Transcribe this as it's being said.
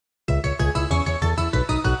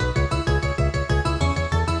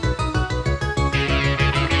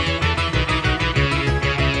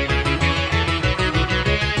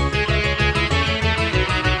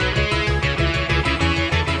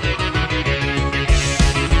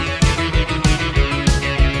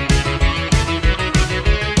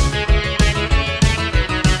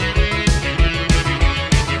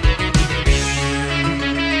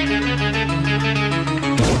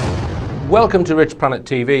Welcome to Rich Planet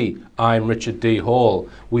TV. I'm Richard D. Hall.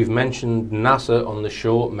 We've mentioned NASA on the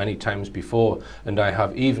show many times before, and I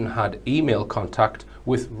have even had email contact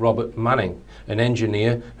with Robert Manning, an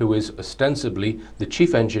engineer who is ostensibly the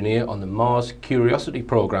chief engineer on the Mars Curiosity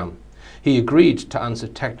program. He agreed to answer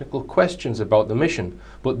technical questions about the mission,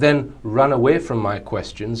 but then ran away from my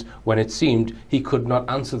questions when it seemed he could not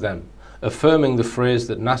answer them, affirming the phrase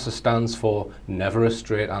that NASA stands for never a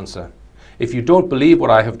straight answer. If you don't believe what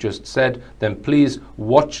I have just said, then please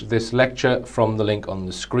watch this lecture from the link on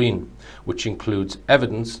the screen, which includes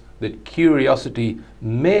evidence that Curiosity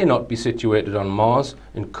may not be situated on Mars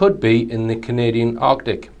and could be in the Canadian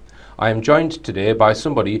Arctic. I am joined today by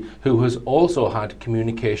somebody who has also had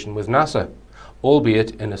communication with NASA,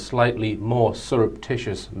 albeit in a slightly more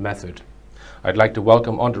surreptitious method. I'd like to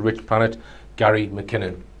welcome onto Rich Planet Gary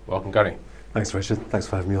Mckinnon. Welcome, Gary. Thanks, Richard. Thanks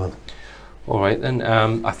for having me on. All right, then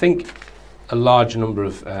I think a large number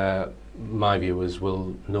of my viewers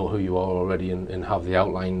will know who you are already and have the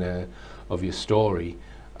outline of your story,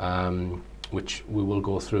 which we will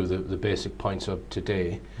go through the basic points of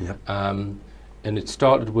today. Yep. And it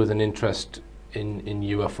started with an interest in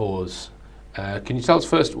UFOs. Can you tell us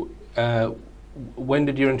first, when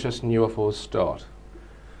did your interest in UFOs start?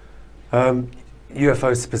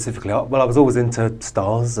 UFOs specifically, well, I was always into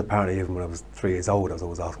stars. Apparently, even when I was 3 years old, I was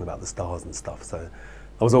always asking about the stars and stuff. So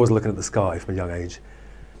I was always looking at the sky from a young age.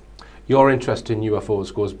 Your interest in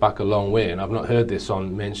UFOs goes back a long way, and I've not heard this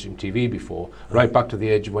on mainstream TV before, right back to the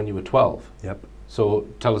age of when you were 12. Yep. So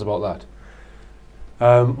tell us about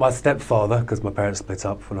that. My stepfather, because my parents split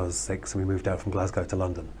up when I was 6 and we moved down from Glasgow to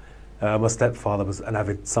London. My stepfather was an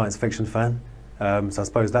avid science fiction fan, so I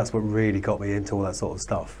suppose that's what really got me into all that sort of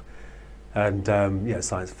stuff. And you know,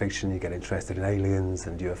 science fiction, you get interested in aliens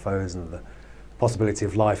and UFOs, and the possibility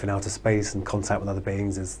of life in outer space and contact with other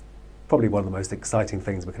beings is probably one of the most exciting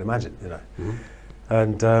things we can imagine, you know. Mm-hmm.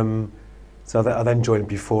 And so I then joined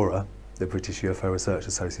BUFORA, the British UFO Research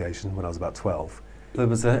Association, when I was about 12. It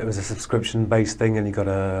was a subscription-based thing, and you got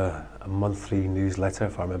a monthly newsletter,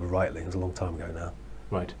 if I remember rightly. It was a long time ago now.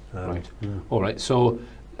 Right, right. All right, so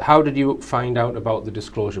how did you find out about the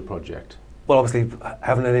Disclosure Project? Well, obviously,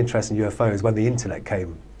 having an interest in UFOs, when the internet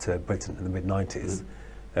came to Britain in the mid-90s,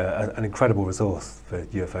 an incredible resource for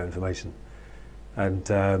UFO information. And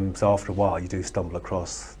so after a while, you do stumble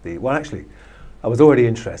across well, actually, I was already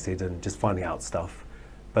interested in just finding out stuff.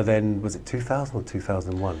 But then, was it 2000 or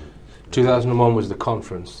 2001? 2001 was the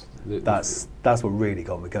conference. That's what really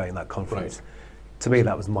got me going, that conference. Right. To me,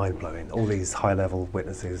 that was mind-blowing. All these high-level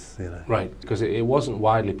witnesses, you know. Right, because it wasn't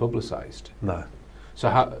widely publicised. No. So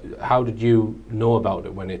how did you know about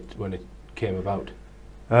it when it came about?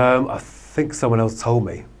 I think someone else told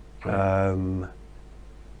me, right.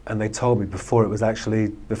 And they told me before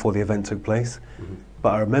the event took place. Mm-hmm.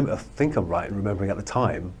 But I think I'm right in remembering at the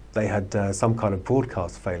time they had some kind of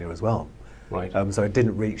broadcast failure as well. Right. So it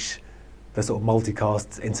didn't reach the sort of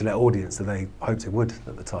multicast internet audience that they hoped it would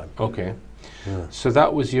at the time. Okay. Yeah. So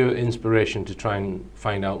that was your inspiration to try and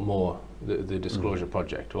find out more, the Disclosure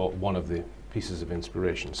Project, or one of the pieces of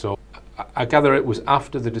inspiration. So I gather it was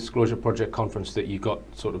after the Disclosure Project conference that you got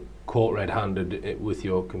sort of caught red-handed with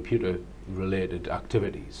your computer-related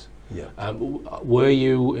activities. Yeah. Were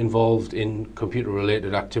you involved in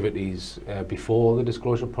computer-related activities before the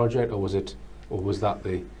Disclosure Project, or was that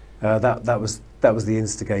the? That was the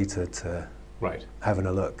instigator to right. having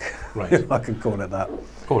a look. Right. If I can call it that.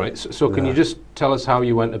 All right. So can you just tell us how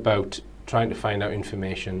you went about trying to find out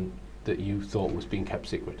information that you thought was being kept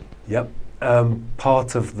secret? Yep.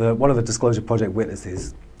 Part of one of the Disclosure Project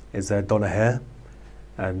witnesses is Donna Hare,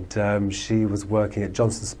 and she was working at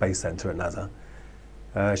Johnson Space Center at NASA.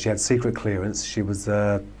 She had secret clearance. She was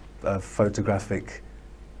a photographic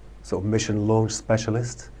sort of mission launch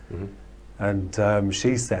specialist. Mm-hmm. And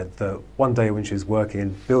she said that one day when she was working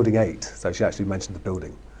in Building 8, so she actually mentioned the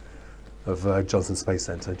building of Johnson Space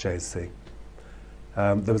Center, JSC,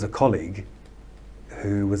 there was a colleague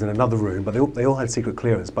who was in another room, but they all had secret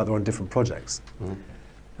clearance, but they were on different projects.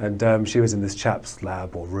 Mm-hmm. And she was in this chap's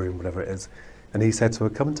lab or room, whatever it is, and he said to her,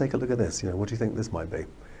 "Come and take a look at this, what do you think this might be?"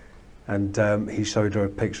 And he showed her a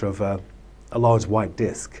picture of a large white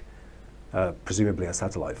disc, presumably a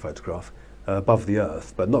satellite photograph, above the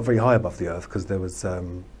Earth, but not very high above the Earth because there was a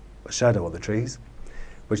shadow on the trees,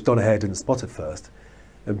 which Donna Hare didn't spot at first.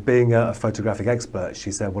 And being a photographic expert,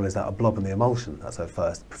 she said, "Well, is that a blob in the emulsion?" That's her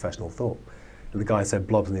first professional thought. And the guy said,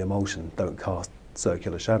 "Blobs in the emulsion don't cast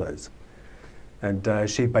circular shadows." And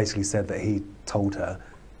she basically said that he told her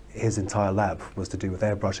his entire lab was to do with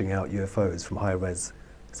airbrushing out UFOs from high-res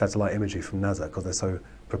satellite imagery from NASA because they're so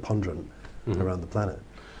preponderant around the planet.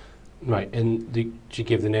 Right, and did you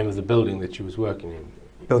give the name of the building that you was working in?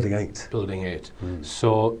 Building 8. Building 8.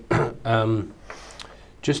 So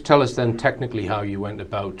just tell us then technically how you went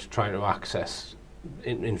about trying to access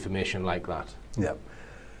information like that. Yeah.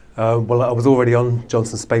 Well, I was already on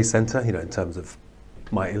Johnson Space Centre, in terms of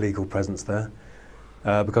my illegal presence there,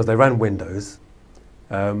 because they ran Windows.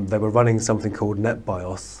 They were running something called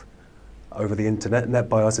NetBIOS over the internet.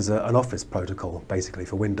 NetBIOS is an office protocol, basically,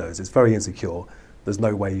 for Windows. It's very insecure. There's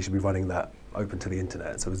no way you should be running that open to the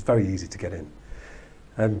internet, so it's very easy to get in.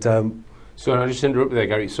 And so I just interrupt there,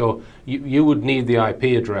 Gary. So you would need the IP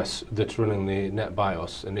address that's running the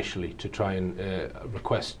NetBIOS initially to try and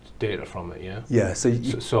request data from it, yeah? Yeah.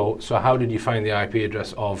 So how did you find the IP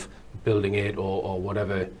address of Building 8 or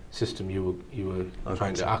whatever system you were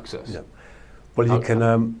trying to access? Yeah. Well, you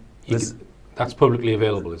can. That's publicly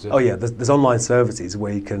available, is it? Oh yeah. There's online services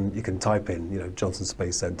where you can type in, Johnson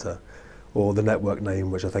Space Centre, or the network name,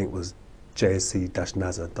 which I think was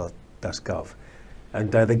jsc-nasa.gov. And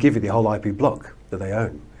they give you the whole IP block that they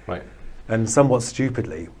own. Right. And somewhat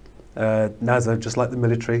stupidly, NASA, just like the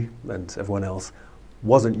military and everyone else,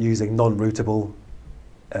 wasn't using non-routable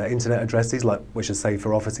internet addresses, which are safe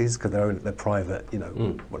for offices, because they're private,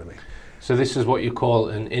 what I mean. So this is what you call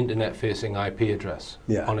an internet-facing IP address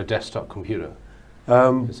on a desktop computer?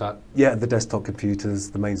 Is that? Yeah, the desktop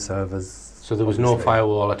computers, the main servers. So there was no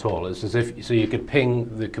firewall at all? It's as if, so you could ping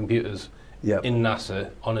the computers in NASA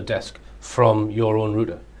on a desk from your own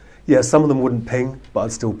router? Yeah, some of them wouldn't ping, but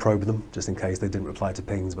I'd still probe them just in case they didn't reply to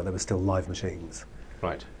pings, but they were still live machines.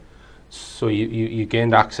 Right. So you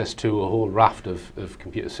gained access to a whole raft of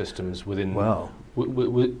computer systems within... Wow.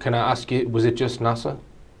 Can I ask you, was it just NASA?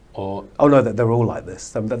 Or? Oh no, they're all like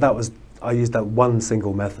this. I used that one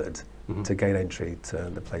single method to gain entry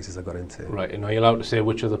to the places I got into. Right, and are you allowed to say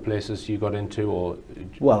which other places you got into, or?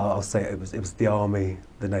 Well, I'll say it was the Army,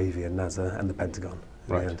 the Navy, and NASA, and the Pentagon.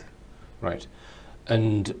 Right, right.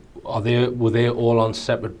 And were they all on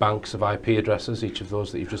separate banks of IP addresses? Each of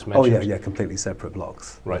those that you've just mentioned? Oh yeah, completely separate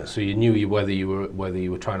blocks. Right. Yeah. So you knew whether you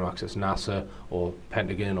were trying to access NASA or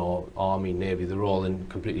Pentagon or Army, Navy. They're all in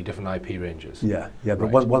completely different IP ranges. Yeah, yeah.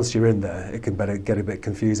 But once you're in there, it can get a bit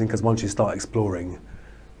confusing, because once you start exploring,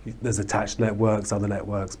 there's attached networks, other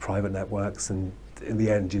networks, private networks, and in the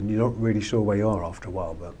end, you're not really sure where you are after a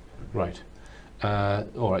while. But right.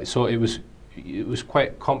 All right. So it was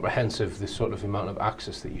quite comprehensive, this sort of amount of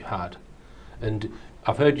access that you had. And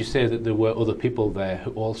I've heard you say that there were other people there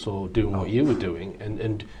who also doing what you were doing.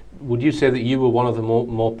 And would you say that you were one of the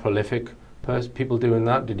more prolific people doing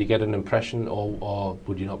that? Did you get an impression, or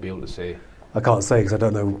would you not be able to say? I can't say, because I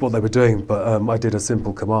don't know what they were doing, but I did a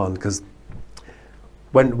simple command, because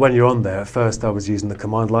when you're on there, at first I was using the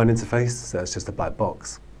command line interface, so it's just a black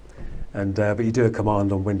box. And but you do a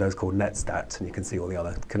command on Windows called netstat, and you can see all the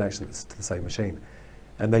other connections to the same machine.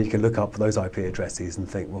 And then you can look up those IP addresses and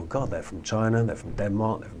think, well, God, they're from China, they're from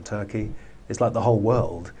Denmark, they're from Turkey. It's like the whole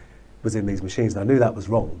world was in these machines. And I knew that was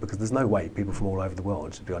wrong, because there's no way people from all over the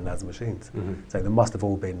world should be on NASA machines. So they must have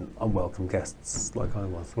all been unwelcome guests like I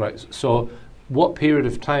was. Right. So what period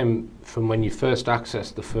of time from when you first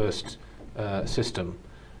accessed the first system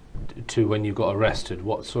to when you got arrested,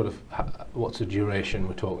 what's the duration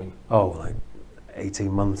we're talking? Oh, like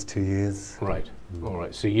 18 months, 2 years. Right. All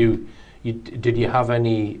right. So did you have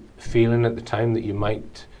any feeling at the time that you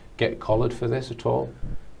might get collared for this at all?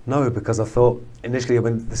 No, because I thought initially,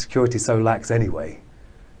 when the security's so lax anyway,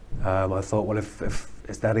 I thought, well, if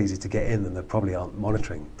it's that easy to get in, then they probably aren't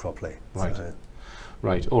monitoring properly. Right. So.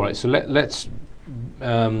 Right. All right. So let's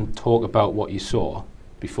talk about what you saw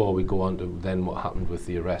before we go on to then what happened with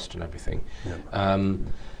the arrest and everything. Yeah.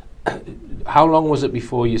 How long was it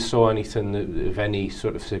before you saw anything of any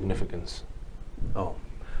sort of significance? Oh,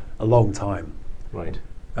 a long time. Right.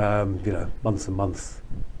 Months and months.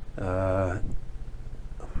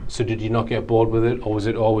 So did you not get bored with it, or was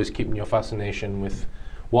it always keeping your fascination with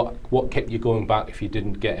what kept you going back if you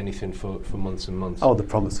didn't get anything for months and months? Oh, the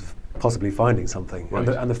promise of possibly finding something. Right.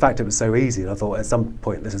 And the fact it was so easy, and I thought at some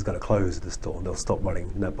point this is going to close the store and they'll stop running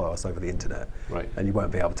NetBIOS over the internet. Right. And you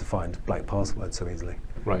won't be able to find blank passwords so easily.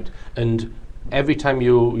 Right. And every time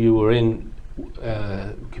you were in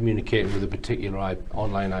communicating with a particular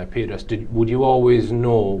online IP address, would you always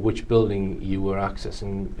know which building you were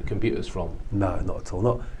accessing computers from? No, not at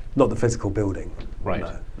all. Not the physical building. Right.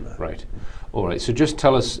 No. Right. All right. So just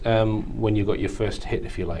tell us when you got your first hit,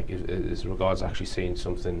 if you like, as regards actually seeing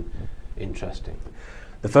something interesting.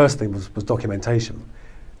 The first thing was documentation.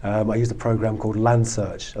 I used a program called Land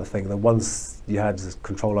Search. I think that once you had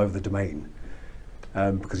control over the domain,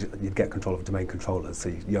 because you'd get control of domain controllers,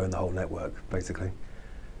 so you own the whole network basically.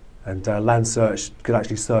 And Land Search could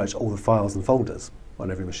actually search all the files and folders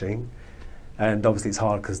on every machine. And obviously it's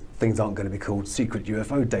hard because things aren't going to be called secret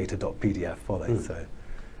UFO data.pdf, are they? So,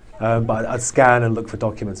 but I'd scan and look for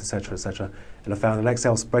documents, etc., and I found an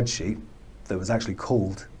Excel spreadsheet that was actually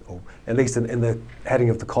called, or at least in the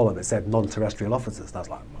heading of the column, it said non-terrestrial officers. And I was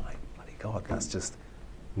like, my bloody God, that's just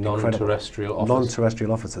non-terrestrial officers.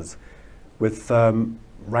 Non-terrestrial officers with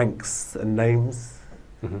ranks and names,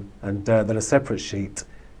 and then a separate sheet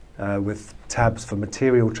with tabs for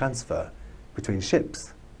material transfer between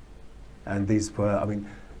ships. And these were, I mean,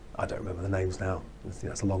 I don't remember the names now.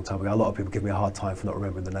 It's a long time ago. A lot of people give me a hard time for not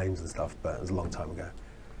remembering the names and stuff, but it was a long time ago.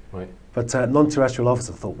 Right. But non-terrestrial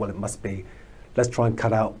officers thought, well, it must be, let's try and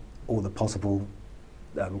cut out all the possible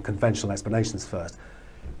conventional explanations first.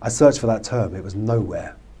 I searched for that term. It was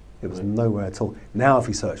nowhere. It was nowhere at all. Now, if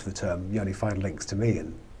you search for the term, you only find links to me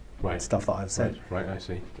and stuff that I've said. Right, I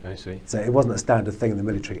see. So it wasn't a standard thing in the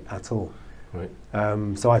military at all. Right.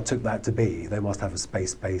 So I took that to be, they must have a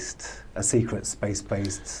secret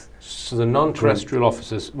space-based... So the non-terrestrial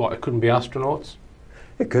officers, what, it couldn't be astronauts?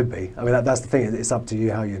 It could be. I mean, that's the thing. It's up to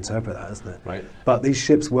you how you interpret that, isn't it? Right. But these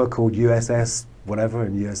ships were called USS whatever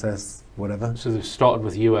and USS whatever. So they've started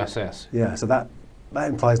with USS? Yeah, so that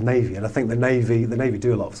implies Navy. And I think the Navy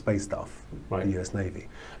do a lot of space stuff, right. The US Navy.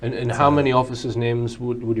 And how many officers' names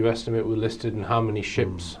would you estimate were listed, and how many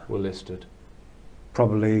ships were listed?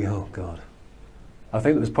 Probably, oh God. I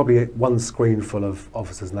think there was probably one screen full of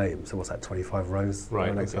officers' names. So what's that, 25 rows on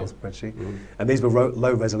an Excel spreadsheet? And these were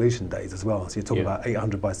low resolution days as well. So you're talking about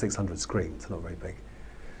 800 by 600 screens, not very big.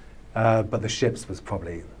 But the ships was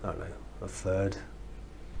probably, I don't know, a third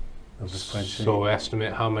of the spreadsheet. So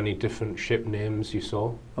estimate how many different ship names you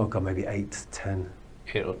saw? Oh God, maybe 8, 10.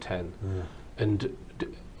 8 or 10. Yeah. And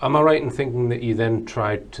am I right in thinking that you then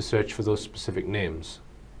tried to search for those specific names?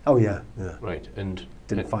 Oh yeah. Right, and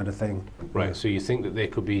didn't find a thing. Right, yeah. So you think that they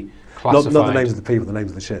could be classified... Not the names of the people, the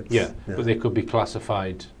names of the ships. Yeah, but they could be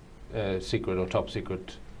classified secret or top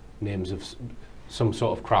secret names of some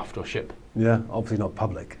sort of craft or ship. Yeah, obviously not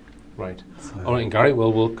public. Right. So. All right, and Gary,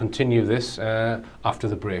 well, we'll continue this after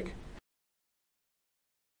the break.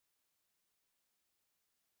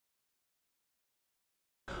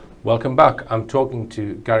 Welcome back. I'm talking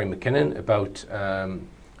to Gary Mckinnon about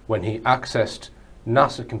when he accessed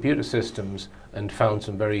NASA computer systems and found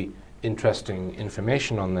some very interesting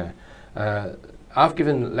information on there. I've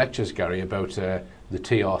given lectures, Gary, about the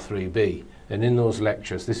TR-3B, and in those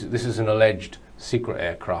lectures, this is an alleged secret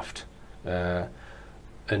aircraft, and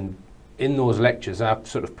in those lectures I've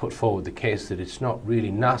sort of put forward the case that it's not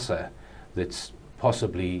really NASA that's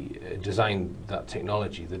possibly designed that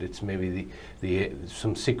technology, that it's maybe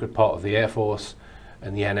some secret part of the Air Force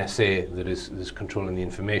and the NSA that is controlling the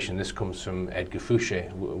information. This comes from Edgar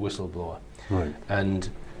Fouché, whistleblower. Right. And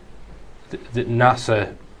that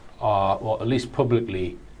NASA are, or at least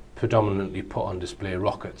publicly, predominantly put on display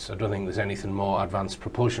rockets. I don't think there's anything more advanced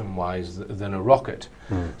propulsion-wise than a rocket.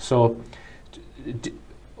 So,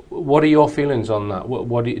 what are your feelings on that?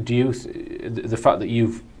 What do you the fact that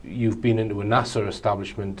you've been into a NASA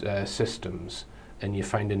establishment systems and you're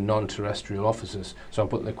finding non-terrestrial officers? So I'm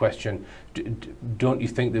putting the question: don't you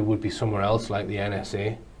think there would be somewhere else like the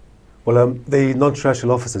NSA? Well, the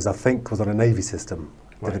non-terrestrial officers, I think, was on a Navy system.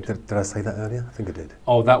 Right. Did I say that earlier? I think I did.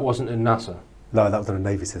 Oh, that wasn't in NASA. No, that was on a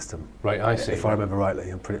Navy system. Right, I see. If I remember rightly,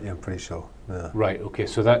 I'm pretty sure. Yeah. Right. Okay.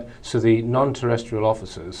 So the non-terrestrial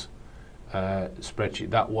officers spreadsheet,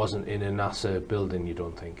 that wasn't in a NASA building, you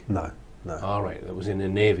don't think? No. All right. That was in a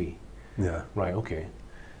Navy. Yeah. Right. Okay.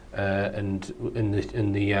 And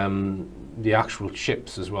in the actual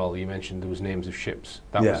ships as well. You mentioned there was names of ships.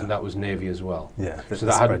 That was Navy as well. Yeah. So the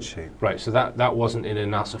that spreadsheet. Right. So that wasn't in a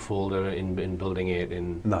NASA folder in Building 8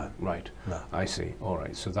 in. No. Right. No. I see. All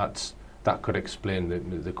right. So that could explain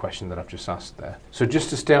the question that I've just asked there. So just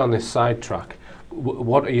to stay on this sidetrack,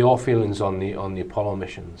 what are your feelings on the Apollo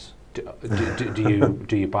missions?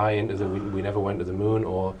 Do you buy into the we never went to the moon,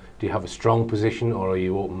 or do you have a strong position, or are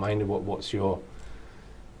you open-minded? What's your...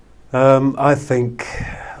 I think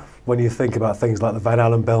when you think about things like the Van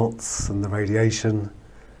Allen belts and the radiation,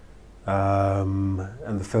 and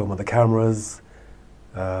the film on the cameras,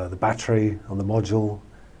 the battery on the module,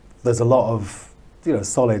 there's a lot of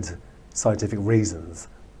solid scientific reasons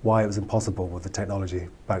why it was impossible with the technology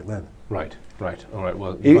back then. Right. All right.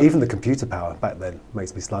 Well, even the computer power back then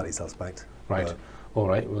makes me slightly suspect. Right. All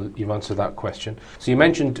right. Well, you've answered that question. So you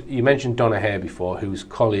mentioned Donna Hare before, whose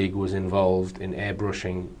colleague was involved in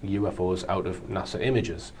airbrushing UFOs out of NASA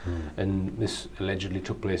images, and this allegedly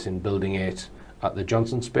took place in Building 8 at the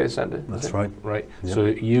Johnson Space Centre. That's right. Right. Yep. So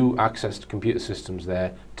you accessed computer systems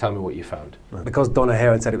there. Tell me what you found. Because Donna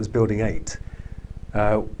Hare had said it was Building 8,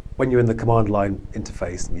 when you're in the command line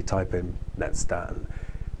interface and you type in netstat,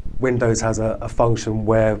 Windows has a function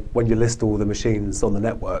where when you list all the machines on the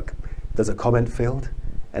network, there's a comment field,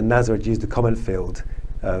 and NASA had used the comment field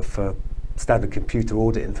for standard computer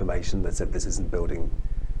audit information that said this isn't building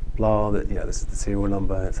blah, that this is the serial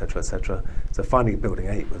number, etc., etc. So finding Building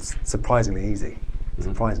 8 was surprisingly easy,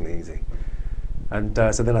 And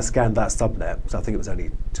so then I scanned that subnet, so I think it was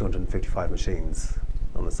only 255 machines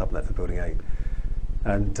on the subnet for Building 8.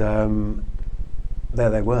 And there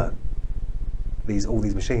they were, all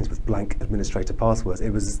these machines with blank administrator passwords. It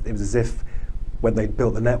was as if when they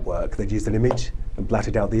built the network, they'd used an image and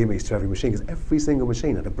blatted out the image to every machine, because every single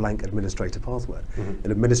machine had a blank administrator password.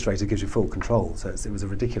 An administrator gives you full control, so it was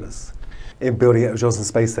ridiculous. In Building 8 at Johnson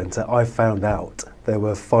Space Centre, I found out there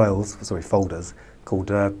were folders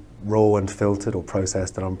called raw and filtered, or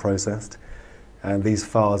processed and unprocessed, and these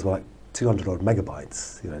files were like 200 odd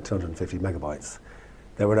megabytes, 250 megabytes.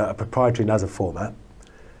 They were in a proprietary NASA format,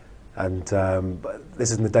 and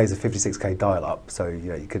this is in the days of 56k dial-up, so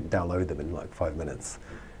you couldn't download them in like 5 minutes.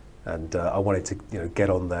 And I wanted to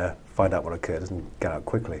get on there, find out what I could, and get out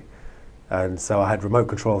quickly. And so I had remote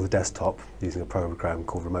control of the desktop using a program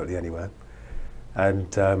called Remotely Anywhere.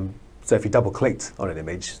 And so if you double-clicked on an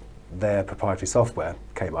image, their proprietary software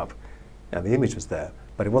came up, and the image was there.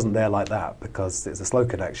 But it wasn't there like that because it's a slow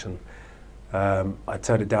connection. I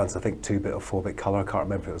turned it down to, I think, 2-bit or 4-bit color. I can't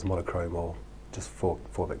remember if it was monochrome or just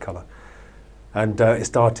 4-bit color. And it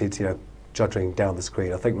started, judging down the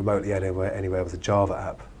screen. I think Remotely Anywhere was a Java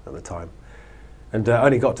app at the time. And I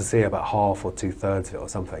only got to see about half or 2/3 of it or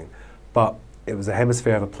something. But it was a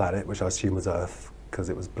hemisphere of a planet, which I assume was Earth, because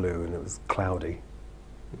it was blue and it was cloudy.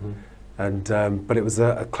 And but it was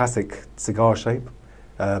a classic cigar shape,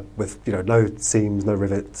 with no seams, no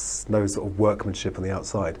rivets, no sort of workmanship on the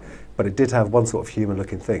outside. But it did have one sort of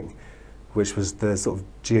human-looking thing, which was the sort of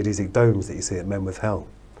geodesic domes that you see at Men with Hell.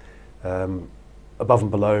 Above and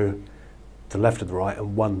below, to the left and the right,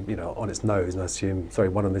 and one on its nose, and I assume,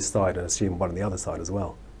 one on this side, and I assume one on the other side as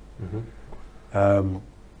well.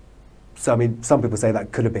 So I mean, some people say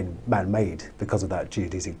that could have been man-made because of that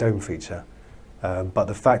geodesic dome feature, but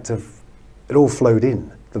the fact of it all flowed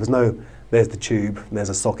in. There was no, there's the tube, and there's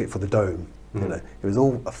a socket for the dome. It was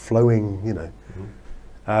all a flowing,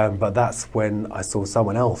 but that's when I saw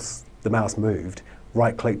someone else. The mouse moved,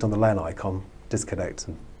 right-clicked on the LAN icon, disconnect,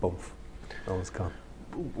 and boom, I was gone.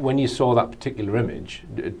 When you saw that particular image,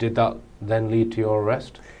 did that then lead to your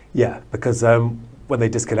arrest? Yeah, because when they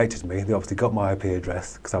disconnected me, they obviously got my IP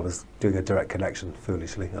address, because I was doing a direct connection,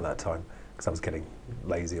 foolishly, at that time, because I was getting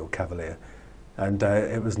lazy or cavalier. And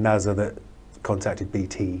it was NASA that contacted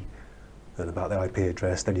BT and about the IP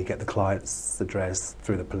address. Then you get the client's address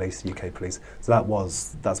through the police, UK police. So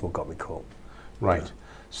that's what got me caught. Right. Yeah.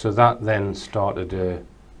 So that then started.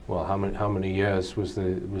 Well, how many years was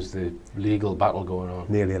the legal battle going on?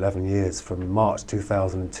 Nearly 11 years, from March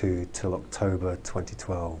 2002 till October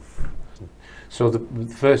 2012. So the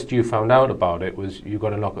first you found out about it was you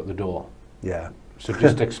got a knock at the door. Yeah. So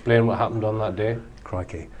just explain what happened on that day.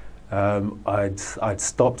 Crikey. I'd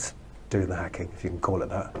stopped doing the hacking, if you can call it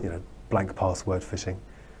that, blank password phishing.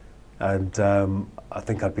 And I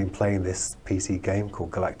think I'd been playing this PC game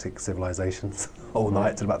called Galactic Civilizations all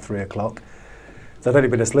night till about 3 o'clock. So I'd only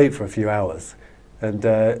been asleep for a few hours. And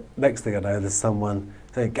next thing I know, there's someone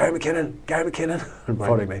saying, Gary Mckinnon, and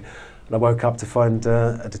prodding me. And I woke up to find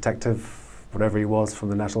a detective, whatever he was, from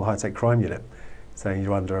the National High-Tech Crime Unit, saying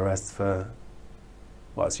you're under arrest for,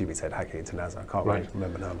 well, I assume he said hacking into NASA. I can't really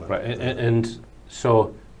remember now. But right, and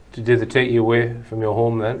so did they take you away from your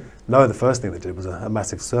home then? No, the first thing they did was a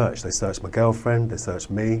massive search. They searched my girlfriend, they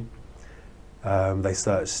searched me, they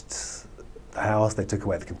searched the house, they took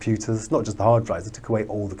away the computers, not just the hard drives, they took away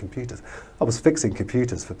all the computers. I was fixing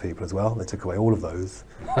computers for people as well, they took away all of those.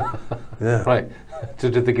 Yeah. Right, so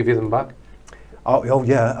did they give you them back? Oh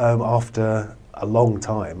yeah, after a long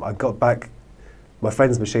time. I got back my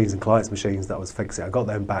friends' machines and clients' machines that I was fixing, I got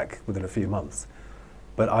them back within a few months.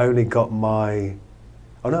 But I only got my,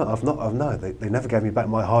 they never gave me back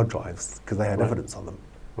my hard drives because they had evidence on them.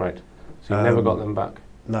 Right, so you never got them back?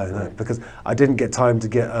 No, because I didn't get time to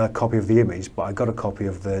get a copy of the image, but I got a copy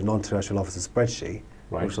of the non-terrestrial officer spreadsheet,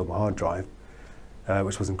 which was on my hard drive,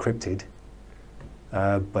 which was encrypted.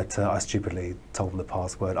 But I stupidly told them the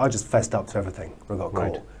password. I just fessed up to everything when I got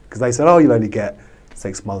caught. Because they said, oh, you'll only get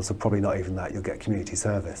 6 months, or probably not even that, you'll get community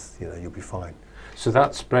service, you'll be fine. So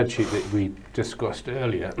that spreadsheet that we discussed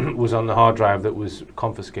earlier was on the hard drive that was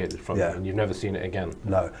confiscated from you, and you've never seen it again?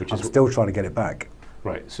 No, I'm still trying to get it back.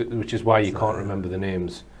 Right, so, which is why you can't remember the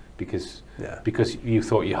names, because you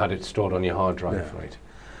thought you had it stored on your hard drive, right?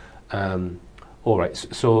 All right,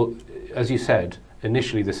 so as you said,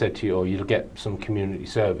 initially they said to you, oh, you'll get some community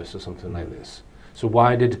service or something like this. So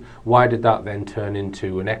why did that then turn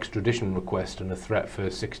into an extradition request and a threat for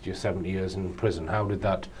 60 or 70 years in prison? How did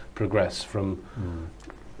that progress from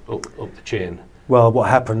up the chain? Well, what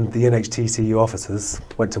happened, the NHTCU officers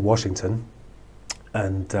went to Washington,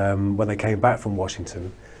 and when they came back from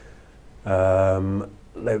Washington,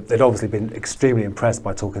 they'd obviously been extremely impressed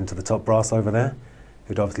by talking to the top brass over there,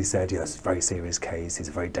 who'd obviously said, it's a very serious case, he's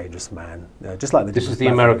a very dangerous man. Just like this is the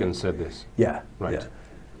Americans said this? Yeah. Right. Yeah.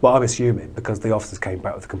 Well, I'm assuming, because the officers came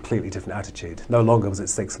back with a completely different attitude. No longer was it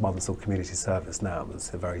 6 months or community service, now it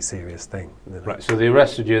was a very serious thing. You know? Right, so they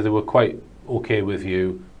arrested you, they were quite okay with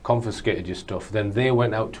you, confiscated your stuff, then they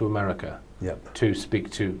went out to America to speak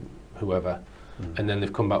to whoever, and then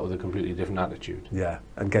they've come back with a completely different attitude. Yeah,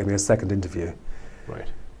 and gave me a second interview. Right.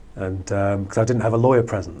 And because I didn't have a lawyer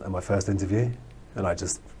present at my first interview, and I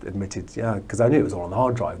just admitted, because I knew it was all on the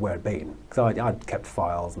hard drive where it'd been, because I'd kept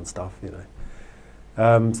files and stuff, you know.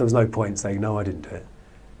 So there was no point saying, no, I didn't do it.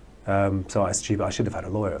 So I should have had a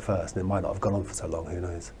lawyer at first, and it might not have gone on for so long, who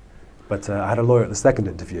knows. But I had a lawyer at the second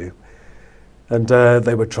interview, and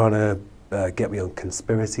they were trying to get me on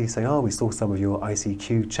conspiracy, saying, oh, we saw some of your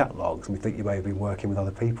ICQ chat logs, and we think you may have been working with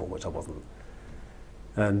other people, which I wasn't.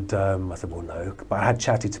 And I said, well, no. But I had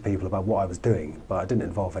chatted to people about what I was doing, but I didn't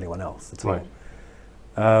involve anyone else at all. Right.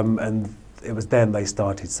 And it was then they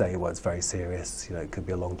started saying, well, it's very serious, it could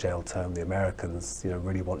be a long jail term. The Americans,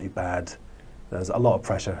 really want you bad. There's a lot of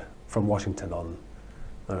pressure from Washington on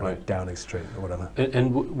Downing Street or whatever.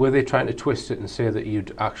 And were they trying to twist it and say that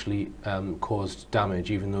you'd actually caused damage,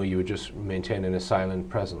 even though you were just maintaining a silent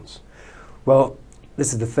presence? Well,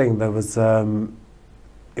 this is the thing. There was,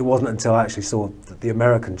 it wasn't until I actually saw the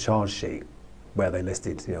American charge sheet where they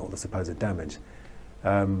listed, all the supposed damage.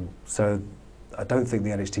 So I don't think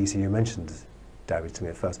the NHTCU mentioned damage to me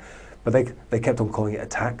at first, but they kept on calling it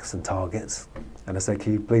attacks and targets, and I said,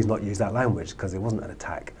 can you please not use that language, because it wasn't an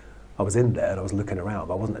attack. I was in there and I was looking around,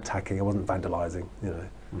 but I wasn't attacking, I wasn't vandalising,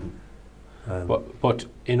 But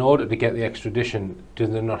in order to get the extradition, do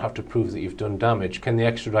they not have to prove that you've done damage? Can they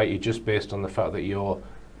extradite you just based on the fact that you're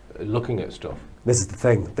looking at stuff? This is the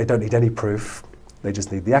thing, they don't need any proof. They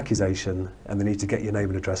just need the accusation, and they need to get your name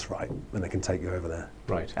and address right, and they can take you over there.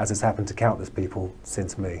 Right. As has happened to countless people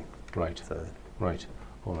since me. Right. So. Right.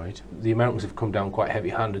 All right. The Americans have come down quite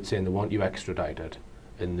heavy-handed, saying they want you extradited,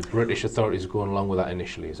 and the British authorities are going along with that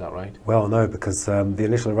initially. Is that right? Well, no, because the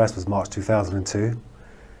initial arrest was March 2002,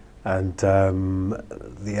 and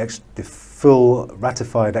the full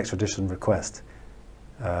ratified extradition request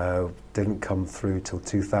didn't come through till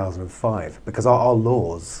 2005, because our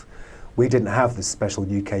laws. We didn't have this special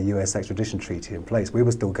UK-US extradition treaty in place. We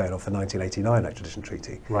were still going off the 1989 extradition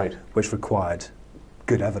treaty, which required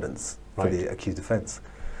good evidence for the accused offence.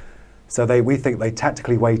 So we think they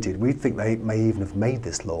tactically waited. We think they may even have made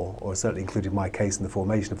this law, or certainly included my case in the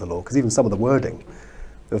formation of the law, because even some of the wording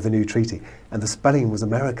of the new treaty, and the spelling was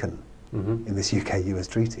American in this UK-US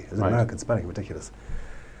treaty. It was an American spelling, ridiculous.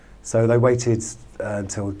 So they waited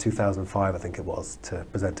until 2005, I think it was, to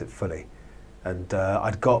present it fully. And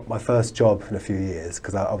I'd got my first job in a few years,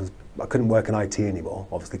 because I couldn't work in IT anymore,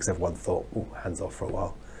 obviously, because everyone thought, oh, hands off for a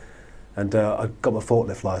while. And I got my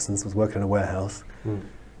forklift license, was working in a warehouse,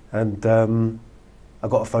 and I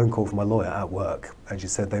got a phone call from my lawyer at work, and she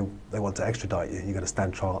said they want to extradite you. You're going to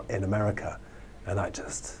stand trial in America, and that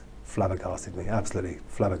just flabbergasted me, absolutely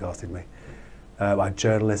flabbergasted me. I had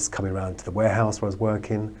journalists coming around to the warehouse where I was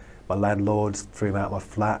working. My landlord threw me out of my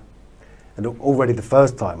flat. And already the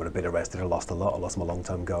first time I'd been arrested, I lost a lot. I lost my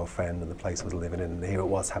long-term girlfriend and the place I was living in, and here it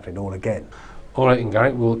was happening all again. All right, and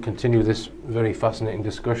Gary, we'll continue this very fascinating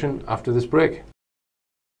discussion after this break.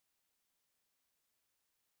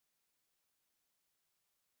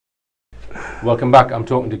 Welcome back. I'm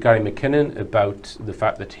talking to Gary Mckinnon about the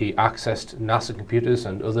fact that he accessed NASA computers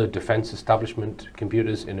and other defence establishment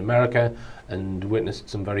computers in America and witnessed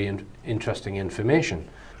some very interesting information.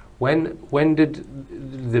 When did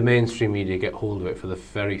the mainstream media get hold of it for the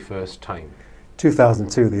very first time?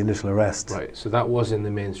 2002, the initial arrest. Right, so that was in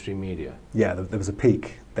the mainstream media? Yeah, there was a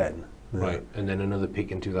peak then. Right, and then another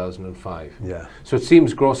peak in 2005. Yeah. So it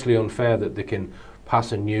seems grossly unfair that they can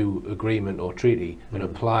pass a new agreement or treaty and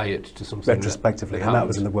apply it to something retrospectively, and that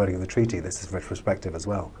was in the wording of the treaty. This is retrospective as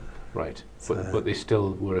well. Right, so but they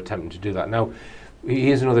still were attempting to do that. Now,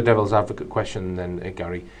 here's another devil's advocate question then,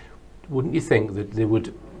 Gary. wouldn't you think that they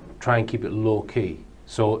would try and keep it low key?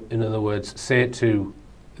 So, in other words, say to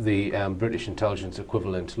the British intelligence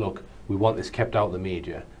equivalent, look, we want this kept out of the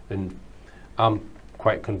media, and I'm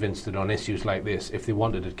quite convinced that on issues like this, if they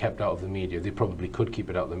wanted it kept out of the media, they probably could keep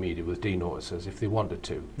it out of the media with denotices if they wanted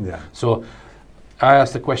to. Yeah. So I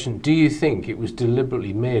asked the question, do you think it was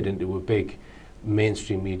deliberately made into a big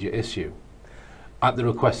mainstream media issue at the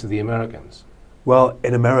request of the Americans? Well,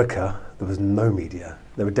 in America, there was no media.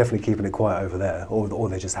 They were definitely keeping it quiet over there, or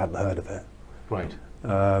they just hadn't heard of it. Right.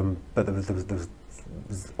 But there was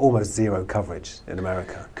almost zero coverage in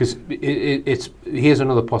America. Because here's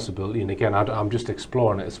another possibility, and again, I'm just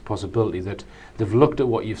exploring it as a possibility that they've looked at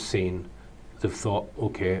what you've seen, they've thought,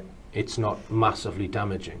 okay, it's not massively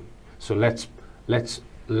damaging, so let's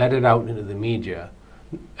let it out into the media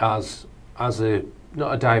as a,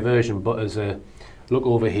 not a diversion, but as a, look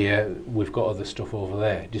over here, we've got other stuff over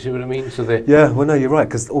there. Do you see what I mean? So they, yeah, well, no, you're right,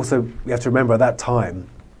 because also you have to remember at that time,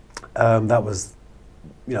 that was,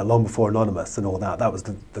 you know, long before Anonymous and all that. That was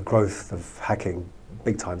the growth of hacking,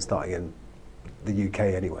 big time, starting in the UK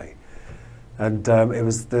anyway. And it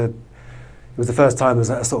was the first time there was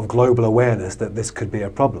a sort of global awareness that this could be a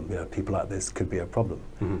problem. You know, people like this could be a problem.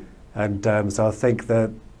 mm-hmm. And so I think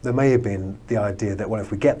that there may have been the idea that, well,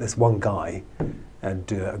 if we get this one guy and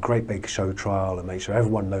do a great big show trial and make sure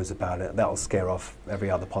everyone knows about it, that'll scare off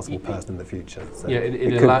every other possible person in the future. So yeah,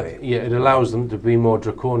 it allows them to be more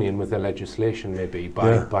draconian with their legislation, maybe,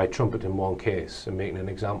 by trumpeting one case and making an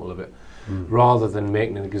example of it, rather than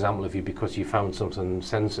making an example of you because you found something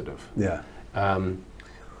sensitive. Yeah.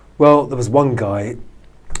 Well, there was one guy,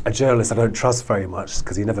 a journalist I don't trust very much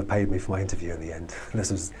because he never paid me for my interview in the end.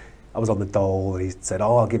 I was on the dole and he said,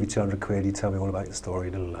 oh, I'll give you 200 quid, you tell me all about your story.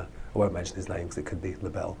 I won't mention his name because it could be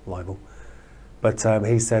libel. But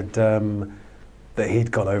he said that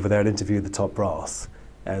he'd gone over there and interviewed the top brass,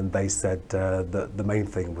 and they said that the main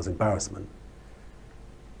thing was embarrassment.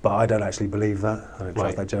 But I don't actually believe that. I don't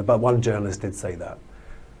trust that journalist. But one journalist did say that.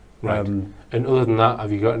 Right. And other than that,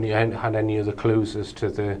 have you got had any other clues as to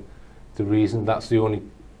the reason? That's the only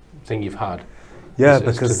thing you've had. Yeah,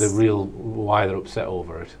 because as to the real why they're upset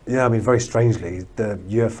over it. Yeah, I mean, very strangely, the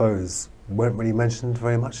UFOs weren't really mentioned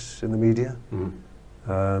very much in the media.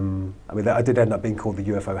 I mean, I did end up being called the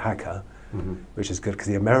UFO hacker, which is good because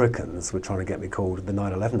the Americans were trying to get me called the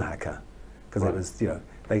 9/11 hacker, because it was, you know,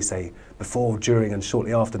 they say before, during, and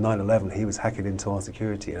shortly after 9/11, he was hacking into our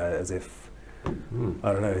security, you know, as if, I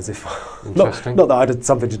don't know, as if not that I had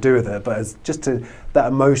something to do with it, but as just that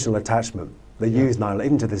emotional attachment. They use 9/11,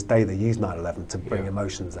 even to this day, they use 9/11 to bring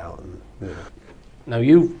emotions out. And, you know. Now,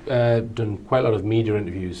 you've done quite a lot of media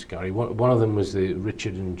interviews, Gary. One of them was the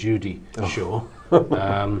Richard and Judy show.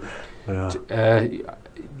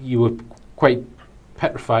 You were quite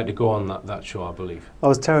petrified to go on that show, I believe. I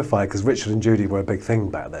was terrified because Richard and Judy were a big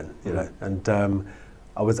thing back then, you know. And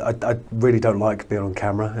I really don't like being on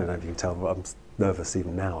camera. I don't know if you can tell, I'm nervous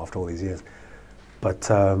even now after all these years.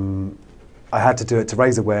 But I had to do it to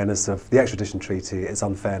raise awareness of the extradition treaty, its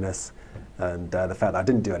unfairness, and the fact that I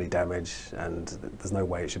didn't do any damage, and there's no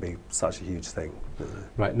way it should be such a huge thing.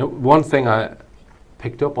 Right. No, one thing I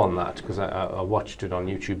picked up on that, because I watched it on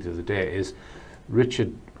YouTube the other day, is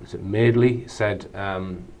Richard Madeley said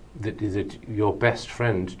that your best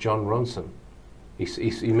friend, John Ronson,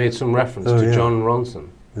 he made some reference to John Ronson.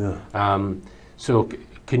 Yeah. So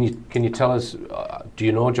can you tell us, do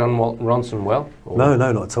you know John Ronson well? No,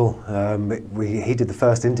 not at all. He did the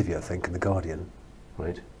first interview, I think, in The Guardian.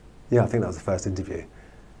 Right. Yeah, I think that was the first interview.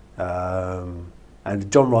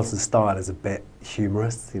 And John Ronson's style is a bit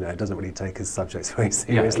humorous. You know, he doesn't really take his subjects very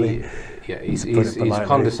seriously. He's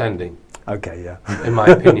condescending. Okay, yeah. In my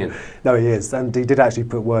opinion. No, he is. And he did actually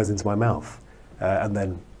put words into my mouth and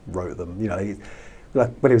then wrote them. You know, like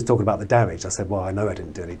when he was talking about the damage, I said, well, I know I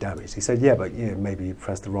didn't do any damage. He said, yeah, but maybe you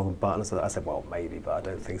pressed the wrong button. So I said, well, maybe, but I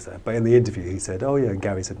don't think so. But in the interview, he said, oh, yeah, and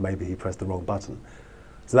Gary said maybe he pressed the wrong button.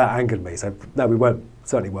 So that angered me. So no, we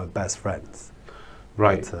certainly weren't best friends.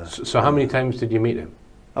 Right. But, so how many times did you meet him?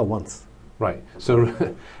 Oh, once. Right.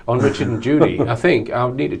 So on Richard and Judy, I think,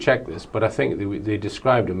 I'll need to check this, but I think they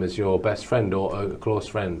described him as your best friend or a close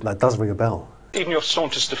friend. That does ring a bell. Even your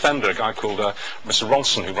staunchest defender, a guy called Mr.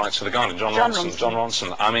 Ronson, who writes for The Guardian, John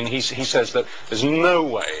Ronson. I mean, he says that there's no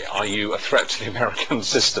way are you a threat to the American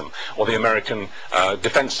system or the American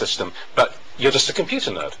defence system, but you're just a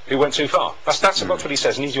computer nerd who went too far. That's what he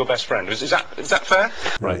says, and he's your best friend. Is that fair?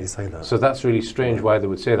 Right, you say that. So that's really strange why they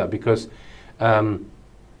would say that, because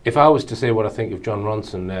if I was to say what I think of John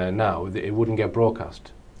Ronson now, it wouldn't get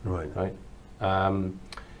broadcast. Right.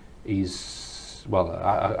 He's...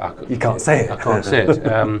 Well, you can't say it. I can't say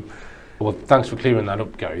it. Well, thanks for clearing that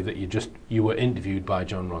up, Gary, that you were interviewed by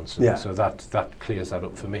John Ronson. Yeah. So that clears that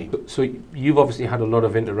up for me. So you've obviously had a lot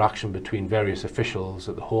of interaction between various officials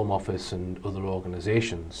at the Home Office and other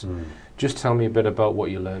organisations. Just tell me a bit about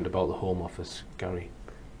what you learned about the Home Office, Gary.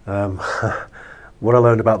 What I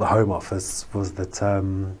learned about the Home Office was that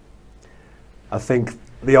I think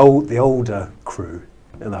the older crew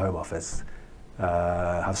in the Home Office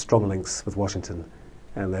have strong links with Washington,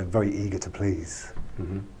 and they're very eager to please.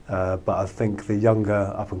 But I think the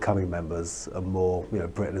younger up-and-coming members are more,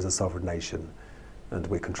 Britain is a sovereign nation and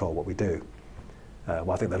we control what we do.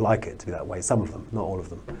 Well, I think they'd like it to be that way, some of them, not all of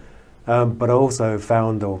them. But I also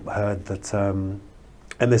found or heard that, and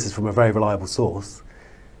this is from a very reliable source,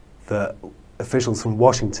 that officials from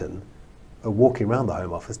Washington are walking around the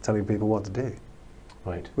Home Office telling people what to do.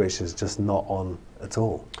 Right. Which is just not on at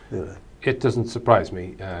all. It doesn't surprise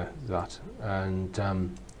me, that.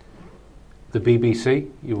 And the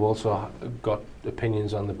BBC, you've also got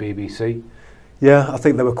opinions on the BBC? Yeah, I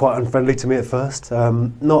think they were quite unfriendly to me at first.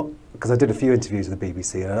 Not because I did a few interviews with the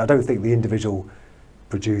BBC, and I don't think the individual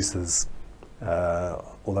producers,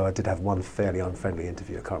 although I did have one fairly unfriendly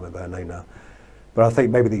interview, I can't remember her name now, but I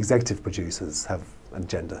think maybe the executive producers have an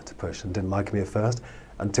agenda to push and didn't like me at first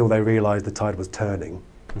until they realised the tide was turning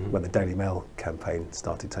when the Daily Mail campaign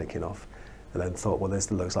started taking off, and then thought, well,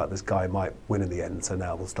 this looks like this guy might win in the end, so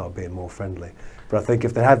now we'll start being more friendly. But I think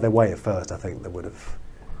if they had their way at first, I think they would have.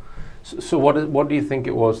 So what do you think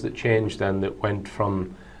it was that changed then, that went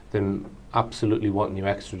from them absolutely wanting you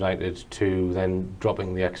extradited to then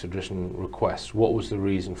dropping the extradition request? What was the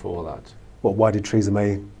reason for all that? Well, why did Theresa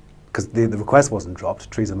May, because the request wasn't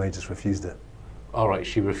dropped, Theresa May just refused it. All right,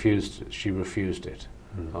 she refused it.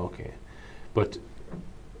 Okay. But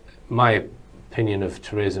my opinion of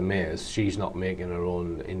Theresa May is she's not making her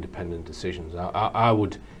own independent decisions. I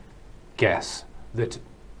would guess that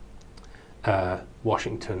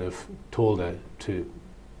Washington have told her to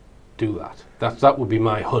do that. That would be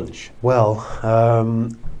my hunch. Well,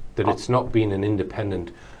 that it's not been an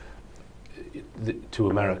independent to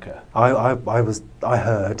America. I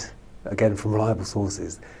heard, again from reliable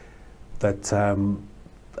sources, that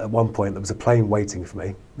at one point there was a plane waiting for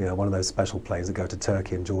me, one of those special planes that go to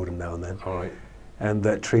Turkey and Jordan now and then. All right. And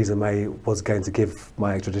that Theresa May was going to give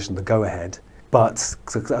my extradition the go-ahead. But,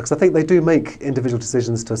 because I think they do make individual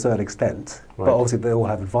decisions to a certain extent, right. But obviously they all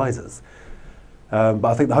have advisors. But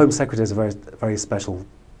I think the Home Secretary is a very, very special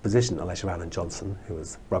position, unless you're Alan Johnson, who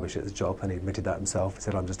was rubbish at his job, and he admitted that himself. He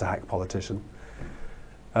said, I'm just a hack politician.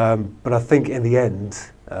 But I think in the end,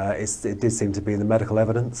 it did seem to be the medical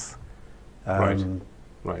evidence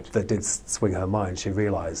that did swing her mind. She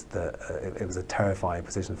realised that it was a terrifying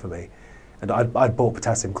position for me. And I'd bought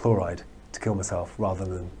potassium chloride to kill myself rather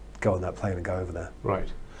than go on that plane and go over there.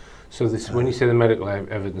 Right. So when you say the medical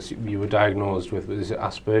evidence, you were diagnosed with, is it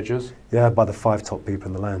Asperger's? Yeah, by the 5 top people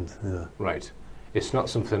in the land. Yeah. Right. It's not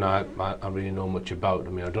something I really know much about. I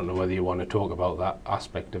mean, I don't know whether you want to talk about that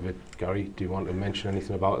aspect of it, Gary. Do you want to mention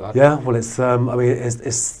anything about that? Yeah, well, it's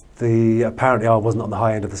apparently I wasn't on the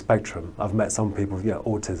high end of the spectrum. I've met some people with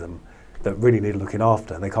autism that really need looking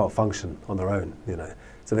after, and they can't function on their own,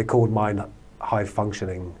 So they called mine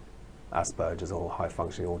high-functioning Asperger's or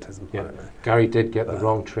high-functioning autism. Yeah. I don't know. Gary did get the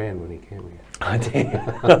wrong train when he came here. I did.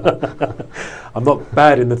 I'm not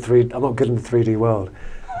bad in I'm not good in the 3D world,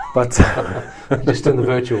 but just in the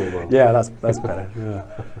virtual world. Yeah, that's better. Yeah.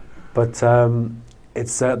 But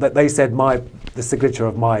it's they said the signature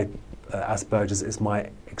of my Asperger's is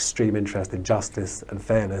my extreme interest in justice and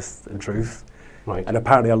fairness and truth. Right. And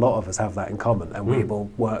apparently a lot of us have that in common, and we will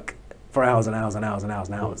work for hours and hours and hours and hours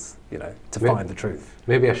and hours, to find the truth.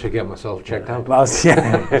 Maybe I should get myself checked out. Well,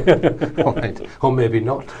 yeah. Right. Or maybe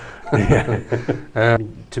not. Yeah.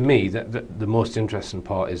 To me, the most interesting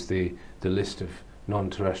part is the list of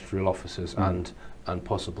non-terrestrial officers and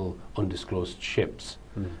possible undisclosed ships.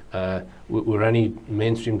 Were any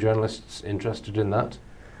mainstream journalists interested in that?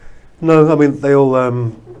 No, I mean, they all,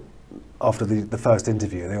 after the first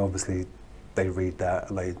interview, they read that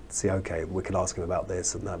and they see, okay, we can ask him about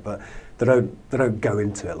this and that, but they don't go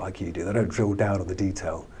into it like you do. They don't drill down on the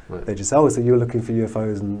detail. Right. They just say, oh, so you were looking for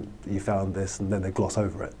UFOs and you found this, and then they gloss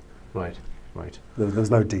over it. Right, right. There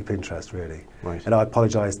was no deep interest, really. Right. And I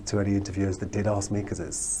apologise to any interviewers that did ask me, because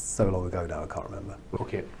it's so long ago now, I can't remember.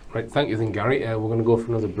 Okay, right, thank you then, Gary. We're going to go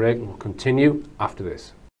for another break and we'll continue after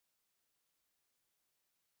this.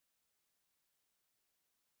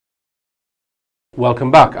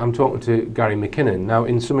 Welcome back. I'm talking to Gary Mckinnon. Now,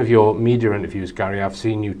 in some of your media interviews, Gary, I've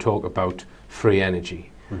seen you talk about free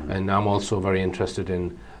energy, and I'm also very interested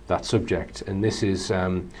in that subject. And this is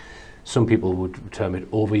some people would term it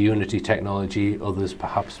over-unity technology, others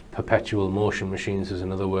perhaps perpetual motion machines is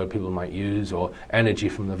another word people might use, or energy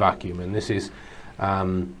from the vacuum. And this is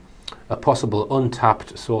a possible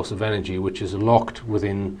untapped source of energy which is locked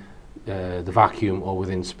within the vacuum or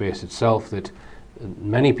within space itself, that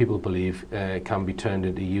many people believe can be turned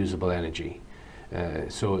into usable energy.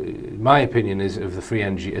 So my opinion is, of the free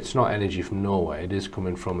energy, it's not energy from nowhere, it is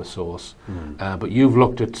coming from a source. But you've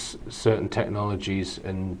looked at certain technologies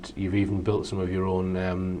and you've even built some of your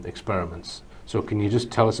own experiments. So can you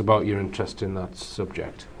just tell us about your interest in that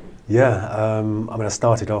subject? Yeah, I mean, I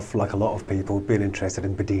started off, like a lot of people, being interested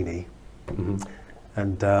in Bedini.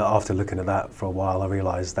 And after looking at that for a while, I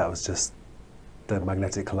realised that was just the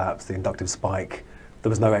magnetic collapse, the inductive spike. There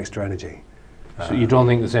was no extra energy. So you don't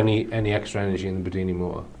think there's any extra energy in the Bedini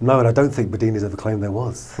motor? No, and I don't think Bedini's ever claimed there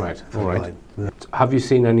was. Right, all right. Yeah. Have you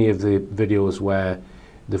seen any of the videos where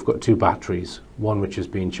they've got two batteries, one which is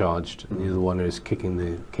being charged and the other one is kicking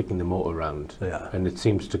the motor around? Yeah. And it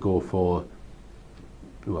seems to go for,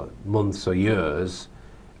 well, months or years,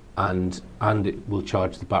 and it will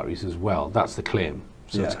charge the batteries as well. That's the claim.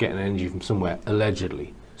 So it's getting energy from somewhere,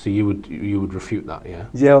 allegedly. So you would refute that, yeah?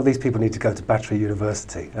 Yeah, well, these people need to go to battery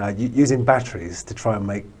university. Using batteries to try and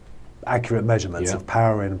make accurate measurements of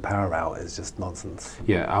power in and power out is just nonsense.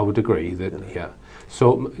 Yeah, I would agree that,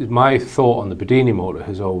 So my thought on the Bedini motor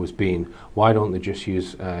has always been, why don't they just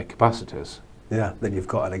use capacitors? Yeah, then you've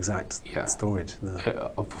got an exact storage.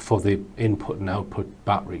 For the input and output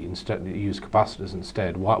battery, instead use capacitors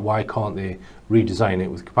instead. Why can't they redesign it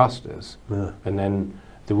with capacitors? Yeah. And then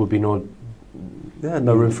there would be no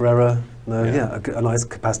room for error. No, a nice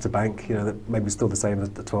capacitor bank, that maybe still the same as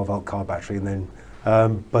the 12-volt car battery. And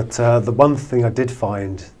then, but the one thing I did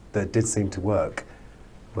find that did seem to work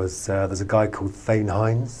was there's a guy called Thane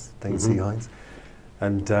C. Hines,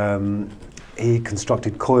 and he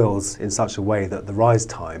constructed coils in such a way that the rise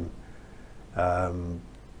time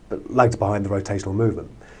lagged behind the rotational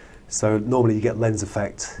movement. So normally you get lens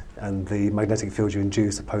effect, and the magnetic field you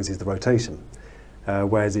induce opposes the rotation.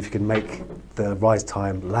 Whereas if you can make the rise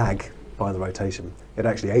time lag by the rotation, it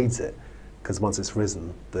actually aids it, because once it's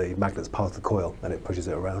risen, the magnet's part of the coil and it pushes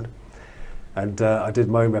it around. And I did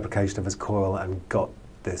my own replication of his coil and got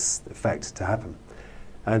this effect to happen.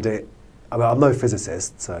 And I'm no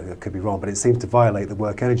physicist, so I could be wrong, but it seemed to violate the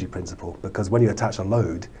work energy principle, because when you attach a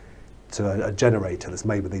load to a generator that's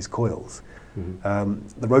made with these coils,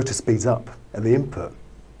 the rotor speeds up and the input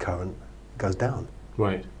current goes down.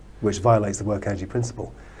 Right. Which violates the work energy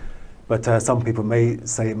principle. But some people may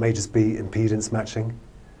say it may just be impedance matching,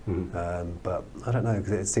 but I don't know,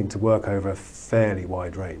 because it seemed to work over a fairly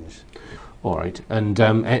wide range. All right, and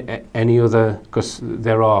any other, because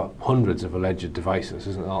there are hundreds of alleged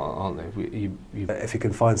devices, aren't there? If you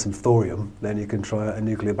can find some thorium, then you can try a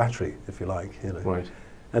nuclear battery, if you like. Right.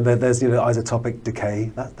 And then there's isotopic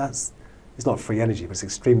decay. It's not free energy, but it's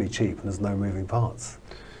extremely cheap, and there's no moving parts.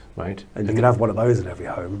 Right. And you can have one of those in every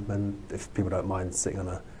home, and if people don't mind sitting on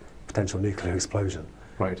a potential nuclear explosion.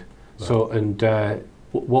 Right. So, and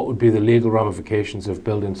what would be the legal ramifications of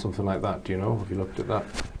building something like that? Do you know? Have you looked at that?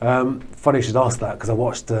 Funny you should ask that, because I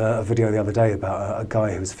watched a video the other day about a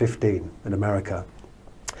guy who was 15 in America,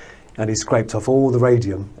 and he scraped off all the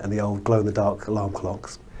radium and the old glow-in-the-dark alarm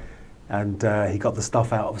clocks, and he got the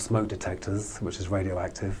stuff out of smoke detectors, which is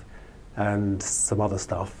radioactive, and some other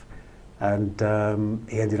stuff. And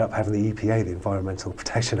he ended up having the EPA, the Environmental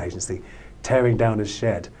Protection Agency, tearing down his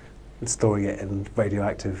shed and storing it in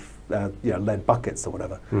radioactive lead buckets or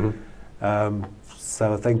whatever.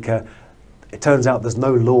 So I think it turns out there's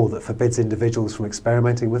no law that forbids individuals from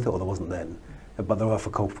experimenting with it, or there wasn't then, but there are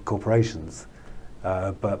for corporations.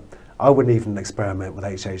 But I wouldn't even experiment with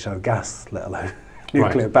HHO gas, let alone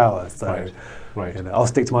nuclear power. So I'll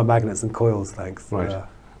stick to my magnets and coils, thanks.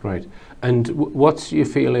 Right. And what's your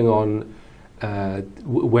feeling on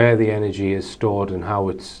where the energy is stored and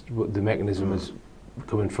how the mechanism is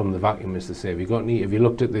coming from the vacuum, as they say? Have you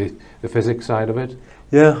looked at the physics side of it?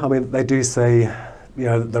 Yeah, I mean, they do say,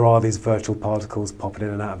 there are these virtual particles popping in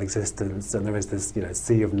and out of existence, and there is this,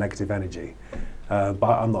 sea of negative energy. But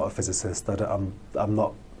I'm not a physicist. I'm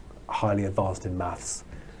not highly advanced in maths.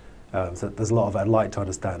 So there's a lot of I'd like to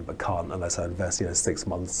understand, but can't unless I invest, 6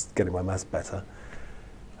 months getting my maths better.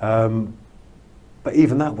 But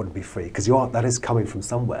even that wouldn't be free, because that is coming from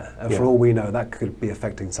somewhere, and for all we know, that could be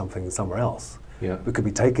affecting something somewhere else. Yeah. We could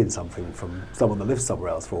be taking something from someone that lives somewhere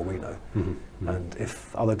else, for all we know. And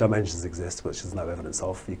if other dimensions exist, which there's no evidence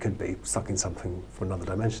of, you could be sucking something from another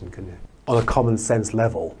dimension, couldn't you? On a common sense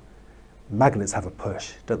level, magnets have a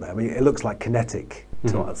push, don't they? I mean, it looks like kinetic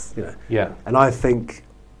to us, Yeah. And I think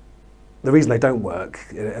the reason they don't work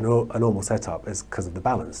in a normal setup is because of the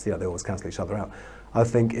balance. You know, they always cancel each other out. I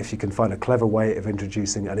think if you can find a clever way of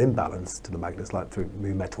introducing an imbalance to the magnets, like through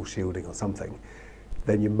new metal shielding or something,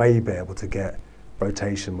 then you may be able to get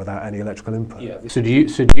rotation without any electrical input. Yeah. So do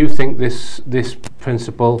you think this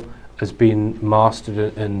principle has been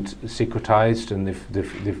mastered and secretized, and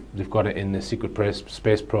they've got it in the secret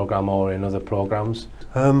space program or in other programs?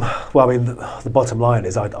 Well, I mean, the bottom line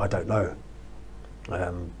is I don't know.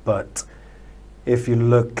 But if you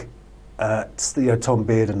look at, you know, Tom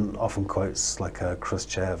Bearden often quotes like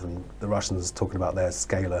Khrushchev and the Russians talking about their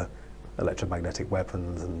scalar electromagnetic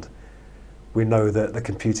weapons, and we know that the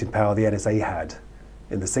computing power the NSA had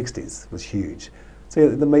in the 60s was huge. So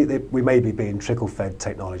we may be being trickle-fed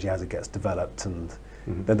technology as it gets developed, and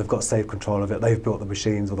then they've got safe control of it. They've built the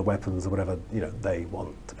machines or the weapons or whatever, you know, they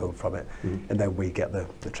want to build from it, and then we get the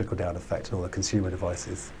trickle-down effect and all the consumer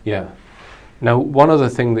devices. Yeah. Now, one other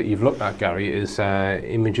thing that you've looked at, Gary, is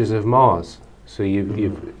images of Mars. So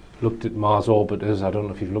you've looked at Mars orbiters. I don't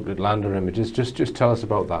know if you've looked at lander images. Just tell us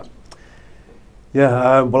about that.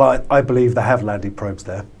 Yeah, well, I believe they have landing probes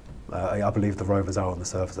there. I believe the rovers are on the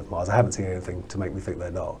surface of Mars. I haven't seen anything to make me think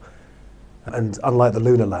they're not. And unlike the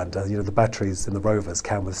lunar lander, you know, the batteries in the rovers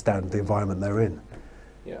can withstand the environment they're in.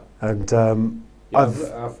 Yeah. And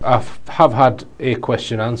I have had a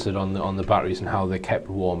question answered on the batteries and how they're kept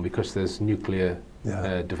warm, because there's nuclear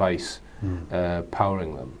device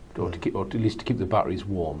powering them, or at least to keep the batteries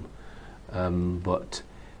warm. But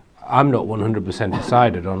I'm not 100%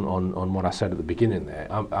 decided on what I said at the beginning there.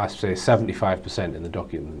 I say 75% in the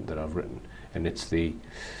document that I've written, and it's the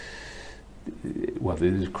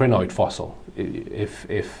crinoid fossil.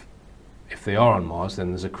 If they are on Mars, then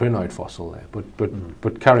there's a crinoid fossil there.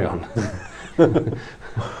 But carry on.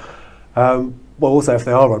 Well, also, if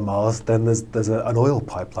they are on Mars, then there's an oil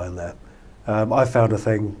pipeline there. I found a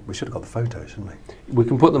thing. We should have got the photos, shouldn't we? We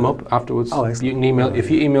can put them up afterwards. Oh, excellent. You can email, if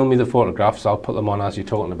you email me the photographs, I'll put them on as you're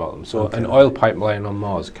talking about them. So, an oil pipeline on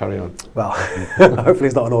Mars. Carry on. Well, hopefully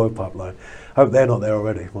it's not an oil pipeline. I hope they're not there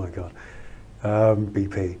already. My God,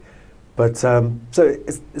 BP. But so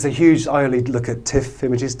it's a huge. I only look at TIFF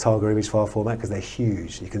images, target image file format, because they're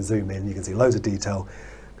huge. You can zoom in, you can see loads of detail.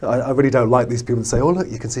 I really don't like these people that say, "Oh, look,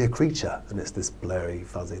 you can see a creature," and it's this blurry,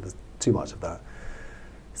 fuzzy. There's too much of that.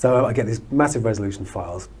 So I get these massive resolution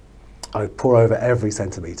files. I pour over every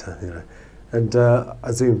centimetre, you know, and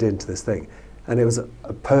I zoomed into this thing, and it was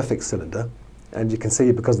a perfect cylinder. And you can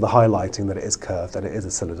see, because of the highlighting, that it is curved and it is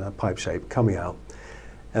a cylinder, pipe shape coming out.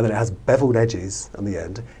 And then it has beveled edges on the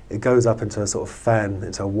end. It goes up into a sort of fan,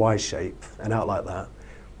 into a Y shape, and out like that,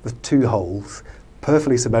 with two holes,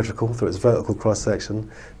 perfectly symmetrical through its vertical cross-section,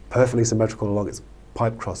 perfectly symmetrical along its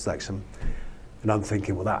pipe cross-section. And I'm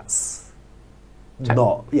thinking, well, that's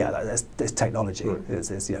it's technology. Right.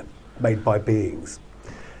 It's made by beings.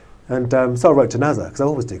 And so I wrote to NASA, because I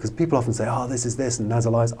always do, because people often say, oh, this is this, and NASA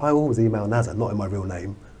lies. I always email NASA, not in my real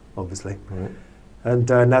name, obviously. Right. And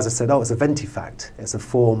NASA said, oh, it's a ventifact. It's a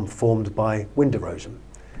form formed by wind erosion.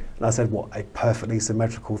 And I said, what, a perfectly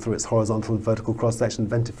symmetrical through its horizontal and vertical cross-section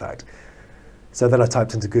ventifact? So then I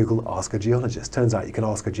typed into Google, ask a geologist. Turns out you can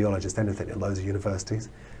ask a geologist anything in loads of universities.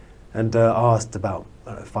 And I asked about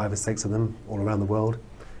 5 or 6 of them all around the world.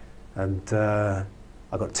 And I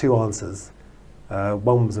got 2 answers.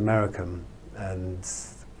 One was American, and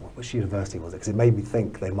which university was it? Because it made me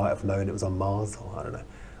think they might have known it was on Mars, or I don't know.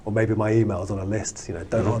 Or maybe my email's on a list, you know,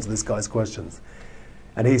 don't answer this guy's questions.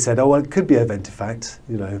 And he said, oh, well, it could be a ventifact,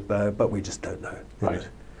 you know, but we just don't know. Right.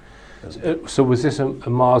 So was this a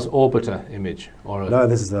Mars orbiter image? Or no,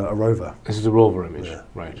 this is a rover. This is a rover image. Yeah.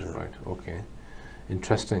 Right, right, okay.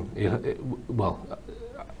 Interesting. Well,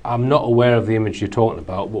 I'm not aware of the image you're talking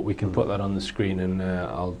about, but we can put that on the screen, and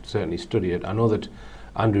I'll certainly study it. I know that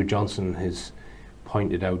Andrew Johnson has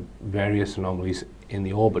pointed out various anomalies in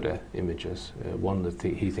the orbiter images. One that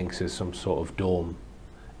he thinks is some sort of dome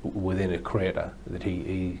within a crater that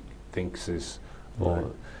he thinks is, or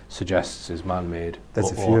suggests is man-made.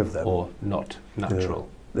 There's a few of them. Or not natural.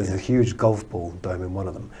 Yeah. There's a huge golf ball dome in one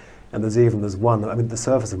of them. And there's one, I mean, the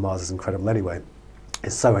surface of Mars is incredible anyway.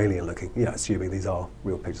 It's so alien looking, you know, assuming these are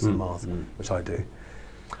real pictures of Mars, which I do.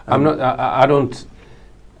 I don't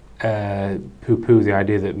poo-poo the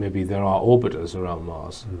idea that maybe there are orbiters around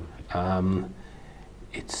Mars. I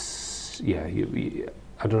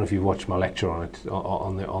don't know if you've watched my lecture on it,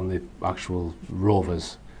 on the actual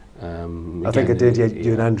rovers. I think I did,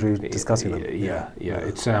 you and Andrew discussing them. Yeah.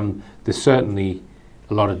 It's there's certainly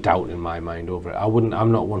a lot of doubt in my mind over it. I'm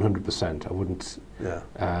not 100%. I wouldn't.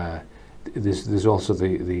 there's also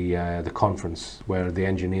the conference where the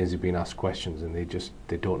engineers have been asked questions and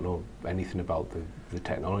they don't know anything about the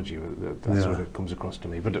technology. That's what it comes across to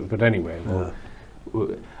me. But anyway,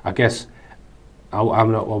 I guess I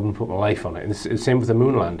wouldn't put my life on it. And it's the same with the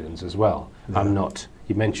moon landings as well. Yeah.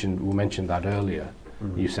 We mentioned that earlier.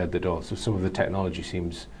 You said that so some of the technology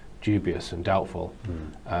seems dubious and doubtful.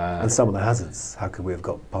 And some of the hazards, how could we have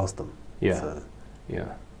got past them? Yeah. So.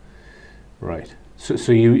 Yeah. Right.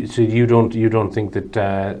 So you don't think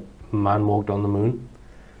that man walked on the moon?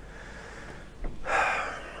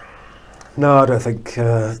 No, I don't think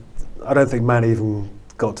man even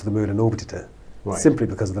got to the moon and orbited it. Right. Simply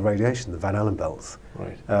because of the radiation, the Van Allen belts.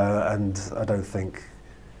 Right. And I don't think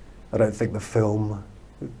the film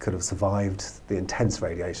could have survived the intense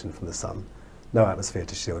radiation from the sun. No atmosphere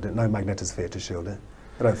to shield it, no magnetosphere to shield it.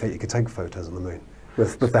 I don't think you could take photos on the moon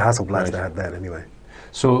with the Hasselblads they had then anyway.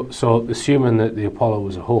 So assuming that the Apollo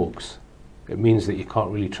was a hoax, it means that you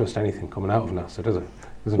can't really trust anything coming out of NASA, does it?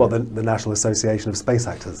 Well, the National Association of Space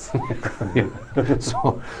Actors. Yeah.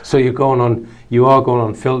 So you are going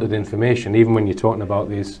on filtered information, even when you're talking about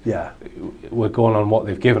these. Yeah. We're going on what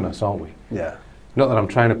they've given us, aren't we? Yeah. Not that I'm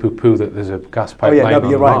trying to poo-poo that there's a gas Oh pipeline yeah, no, but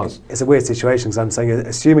you're on right. Mars. It's a weird situation because I'm saying,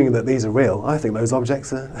 assuming that these are real, I think those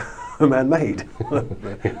objects are man-made.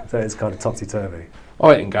 So it's kind of topsy-turvy. All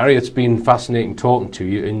right, and Gary, it's been fascinating talking to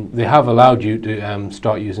you, and they have allowed you to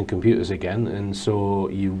start using computers again, and so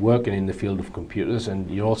you're working in the field of computers, and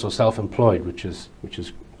you're also self-employed, which is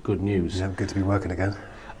good news. Yeah, good to be working again.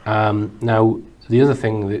 Now, the other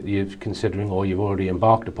thing that you're considering, or you've already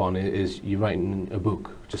embarked upon, is you're writing a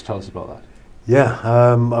book. Just tell us about that. Yeah,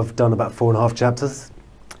 I've done about 4.5 chapters,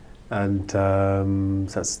 and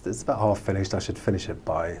so it's about half finished. I should finish it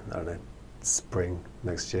by, I don't know, spring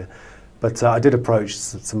next year. But I did approach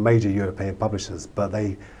some major European publishers, but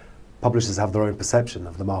publishers have their own perception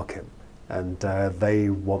of the market, and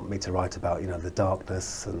they want me to write about, the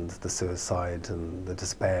darkness and the suicide and the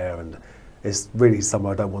despair, and it's really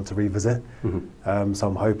somewhere I don't want to revisit. Mm-hmm. So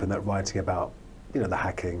I'm hoping that writing about, the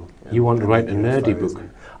hacking. You want to write a nerdy book?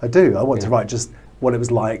 I do. I want to write just what it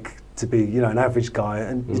was like to be, an average guy,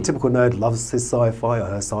 and the typical nerd loves his sci-fi or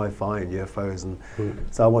her sci-fi and UFOs, and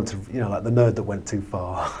so I want to, like the nerd that went too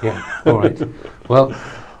far. Yeah, all right. Well,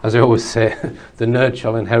 as I always say, the nerd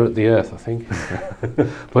shall inherit the earth, I think.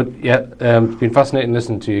 But yeah, it's been fascinating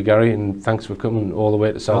listening to you, Gary, and thanks for coming all the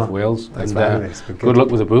way to South Wales. Thanks and for having me. It's been good luck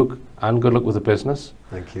with the book, and good luck with the business.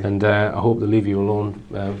 Thank you. And I hope they leave you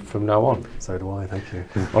alone from now on. So do I, thank you.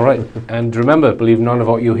 All right, and remember, believe none of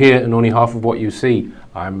what you hear and only half of what you see.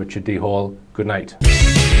 I'm Richard D. Hall. Good night.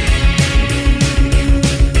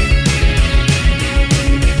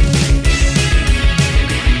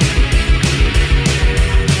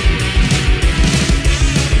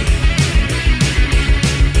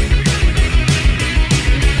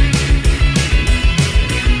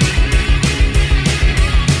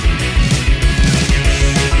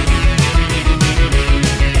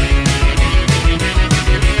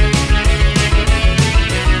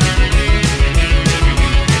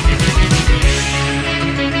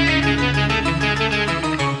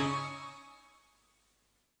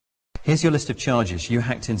 Here's your list of charges. You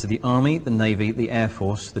hacked into the Army, the Navy, the Air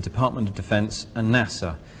Force, the Department of Defense and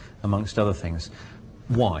NASA, amongst other things.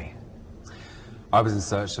 Why? I was in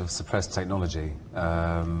search of suppressed technology,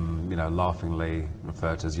 laughingly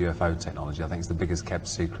referred to as UFO technology. I think it's the biggest kept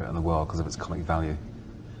secret in the world because of its comic value.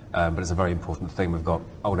 But it's a very important thing. We've got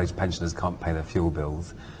old age pensioners can't pay their fuel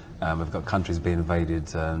bills. We've got countries being invaded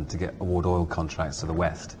to award oil contracts to the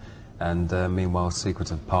West. And meanwhile,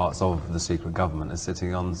 secretive parts of the secret government are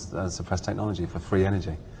sitting on suppressed technology for free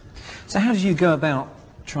energy. So how did you go about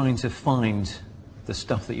trying to find the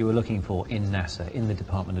stuff that you were looking for in NASA, in the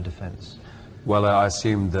Department of Defense? Well, I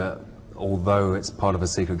assumed that although it's part of a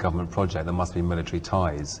secret government project, there must be military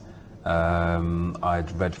ties.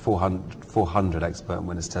 I'd read 400 expert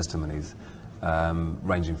witness testimonies,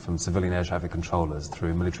 ranging from civilian air traffic controllers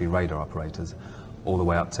through military radar operators, all the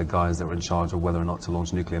way up to guys that were in charge of whether or not to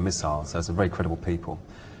launch nuclear missiles. So it's a very credible people.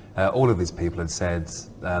 All of these people had said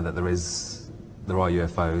that there are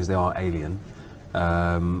UFOs, they are alien.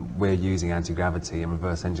 We're using anti-gravity and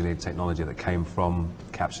reverse engineered technology that came from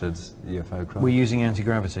captured UFO craft. We're using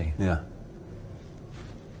anti-gravity? Yeah.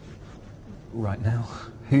 Right now?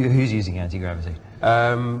 Who's using anti-gravity?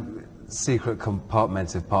 Secret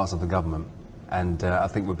compartmented parts of the government. And I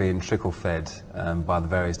think we're being trickle-fed by the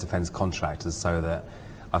various defence contractors, so that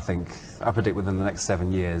I predict within the next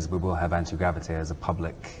 7 years we will have anti-gravity as a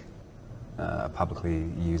publicly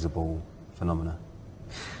usable phenomena.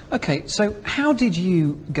 Okay, so how did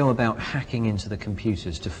you go about hacking into the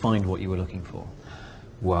computers to find what you were looking for?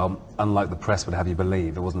 Well, unlike the press would have you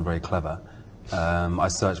believe, it wasn't very clever. I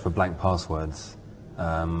searched for blank passwords.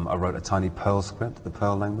 I wrote a tiny Perl script, the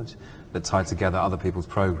Perl language, that tied together other people's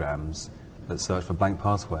programs that searched for blank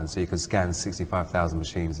passwords, so you could scan 65,000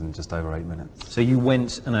 machines in just over 8 minutes. So you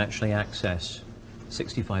went and actually accessed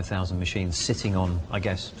 65,000 machines sitting on, I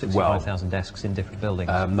guess, 65,000 desks in different buildings?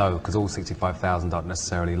 No, because all 65,000 aren't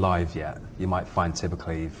necessarily live yet. You might find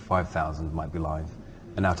typically 5,000 might be live,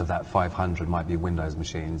 and out of that 500 might be Windows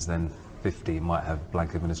machines, then 50 might have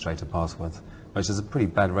blank administrator passwords, which is a pretty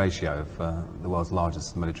bad ratio for the world's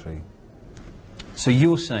largest military. So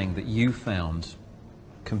you're saying that you found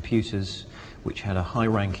computers which had a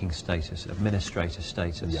high-ranking status, administrator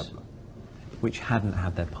status, Yep. which hadn't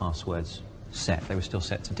had their passwords set, they were still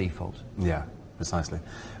set to default? Yeah, precisely.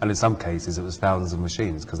 And in some cases it was thousands of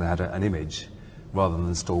machines, because they had an image. Rather than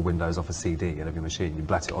install Windows off a CD at every machine, you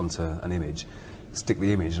blat it onto an image, stick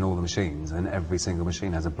the image in all the machines, and every single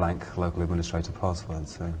machine has a blank local administrator password.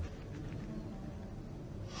 So.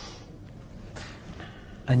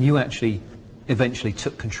 And you actually eventually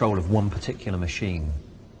took control of one particular machine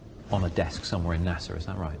on a desk somewhere in NASA, is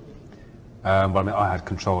that right? Well, I mean, I had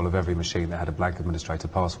control of every machine that had a blank administrator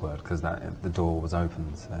password, because the door was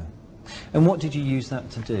open. So. And what did you use that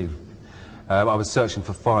to do? I was searching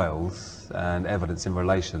for files and evidence in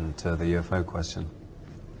relation to the UFO question.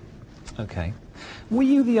 Okay. Were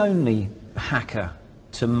you the only hacker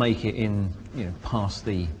to make it in, past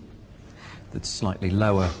the slightly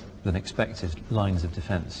lower than expected lines of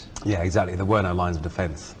defence? Yeah, exactly. There were no lines of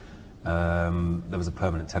defence. There was a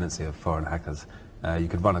permanent tendency of foreign hackers. You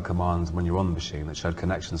could run a command when you're on the machine that showed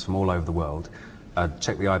connections from all over the world.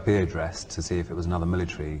 Check the IP address to see if it was another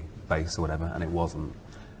military base or whatever, and it wasn't.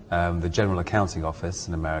 The General Accounting Office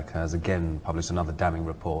in America has again published another damning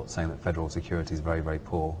report saying that federal security is very, very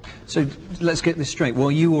poor. So let's get this straight.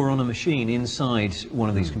 While you were on a machine inside one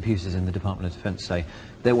of these computers in the Department of Defence, say,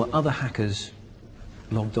 there were other hackers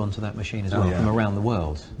logged onto that machine as well, yeah. from around the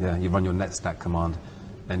world? Yeah, you run your netstack command,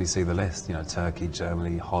 and you see the list, Turkey,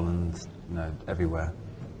 Germany, Holland, everywhere.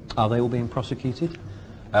 Are they all being prosecuted?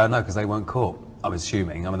 No, because they weren't caught. I'm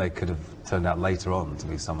assuming. I mean, they could have turned out later on to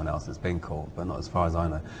be someone else that's been caught, but not as far as I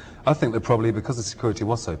know. I think that probably, because the security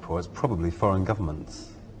was so poor, it's probably foreign governments.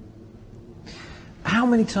 How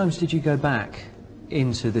many times did you go back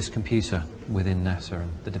into this computer within NASA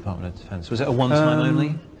and the Department of Defence? Was it a one-time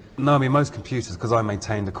only? No, I mean, most computers, because I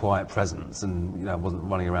maintained a quiet presence and, wasn't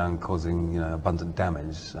running around causing, abundant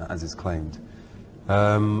damage, as is claimed.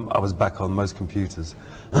 I was back on most computers.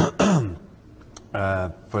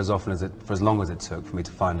 For as long as it took for me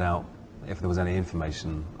to find out if there was any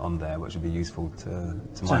information on there which would be useful to my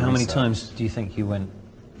research. So how many times do you think you went?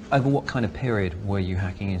 Over what kind of period were you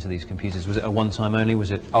hacking into these computers? Was it a one-time only?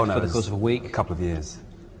 Was it for the course of a week? A couple of years.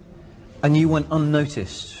 And you went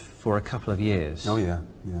unnoticed for a couple of years? Oh yeah,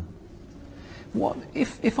 yeah. What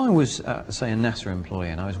if I was, say, a NASA employee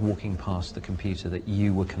and I was walking past the computer that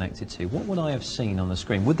you were connected to? What would I have seen on the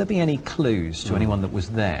screen? Would there be any clues to anyone that was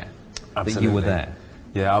there? Absolutely. That you were there?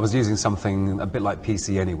 Yeah, I was using something a bit like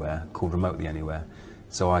PC Anywhere, called Remotely Anywhere,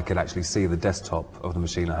 so I could actually see the desktop of the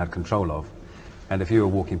machine I had control of. And if you were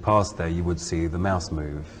walking past there, you would see the mouse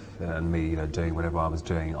move and me, doing whatever I was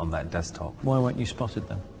doing on that desktop. Why weren't you spotted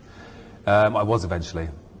then? I was eventually,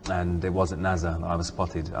 and it was at NASA that I was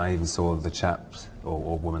spotted. I even saw the chap's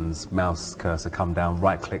or woman's mouse cursor come down,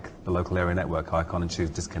 right-click the local area network icon and choose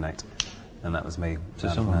disconnect. And that was me. So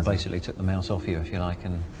someone basically took the mouse off you, if you like,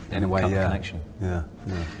 and in a way, cut the yeah. connection. Yeah,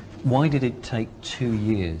 yeah. Why did it take 2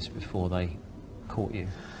 years before they caught you?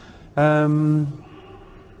 Do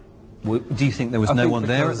you think there was no one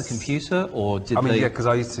there at the computer, or did they... yeah, because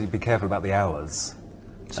I used to be careful about the hours.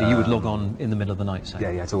 So you would log on in the middle of the night, say? Yeah,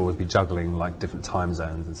 you had to always be juggling, like, different time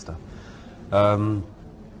zones and stuff.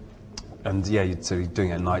 And yeah, you'd be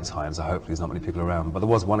doing it at night time, so hopefully there's not many people around. But there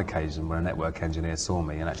was one occasion where a network engineer saw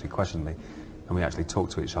me and actually questioned me, and we actually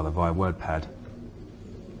talked to each other via WordPad,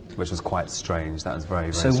 which was quite strange. That was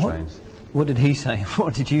very, very strange. What did he say?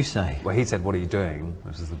 What did you say? Well, he said, "What are you doing?"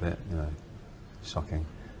 Which is a bit, shocking.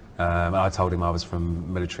 And I told him I was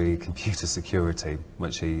from military computer security,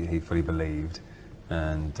 which he fully believed.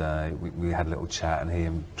 And we had a little chat, and he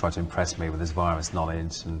tried to impress me with his virus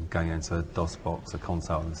knowledge and going into a DOS box, a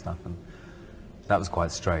console and stuff. And that was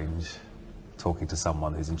quite strange, talking to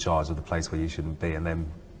someone who's in charge of the place where you shouldn't be, and then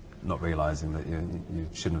not realising that you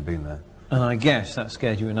shouldn't have been there. And I guess that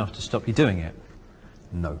scared you enough to stop you doing it?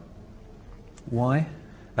 No. Why?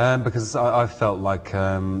 Because I felt like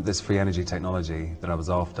this free energy technology that I was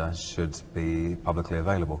after should be publicly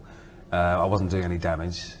available. I wasn't doing any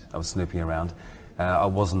damage. I was snooping around. I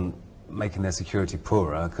wasn't making their security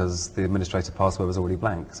poorer because the administrator password was already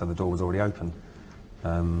blank, so the door was already open.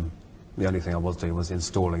 The only thing I was doing was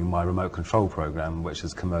installing my remote control program, which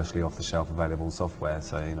is commercially off-the-shelf available software,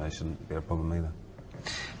 so you know, it shouldn't be a problem either.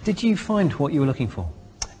 Did you find what you were looking for?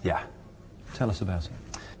 Yeah. Tell us about it.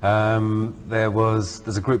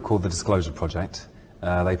 There's a group called the Disclosure Project.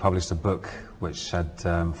 They published a book which had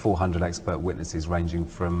 400 expert witnesses ranging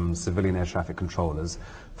from civilian air traffic controllers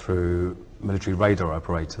through military radar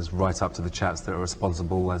operators right up to the chaps that are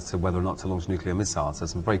responsible as to whether or not to launch nuclear missiles. So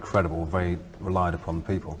some very credible, very relied upon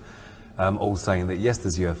people, all saying that yes,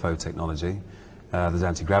 there's UFO technology, there's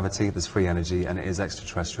anti-gravity, there's free energy, and it is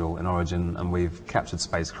extraterrestrial in origin, and we've captured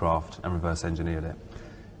spacecraft and reverse engineered it.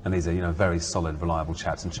 And these are, you know, very solid, reliable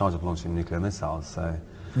chaps in charge of launching nuclear missiles. So,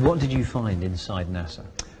 what did you find inside NASA?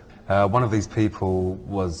 One of these people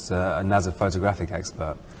was a NASA photographic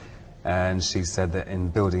expert, and she said that in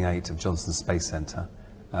Building 8 of Johnson Space Center,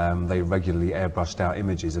 they regularly airbrushed out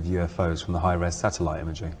images of UFOs from the high-res satellite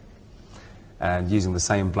imagery. And using the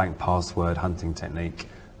same blank password hunting technique,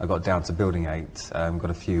 I got down to Building 8, got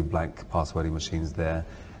a few blank passwording machines there,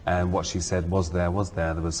 and what she said was there.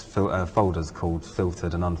 There was folders called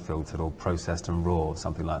filtered and unfiltered, or processed and raw, or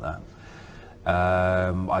something like that.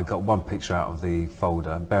 I got one picture out of the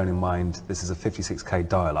folder, bearing in mind this is a 56K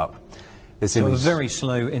dial-up. So a very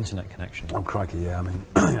slow internet connection. Oh, crikey, yeah, I mean,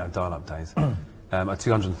 you know, dial-up days. A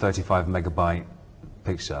 235 megabyte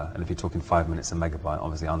picture, and if you're talking 5 minutes a megabyte,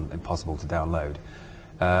 obviously impossible to download.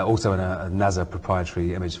 Also in a NASA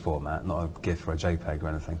proprietary image format, not a GIF or a JPEG or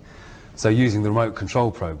anything. So using the remote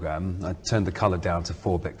control program, I turned the color down to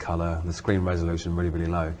 4-bit color, the screen resolution really,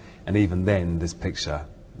 really low, and even then this picture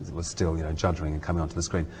was still, you know, juddering and coming onto the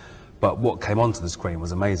screen. But what came onto the screen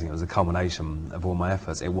was amazing. It was a culmination of all my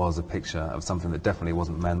efforts. It was a picture of something that definitely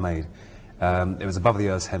wasn't man-made. It was above the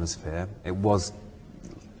Earth's hemisphere. It was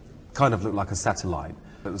kind of looked like a satellite.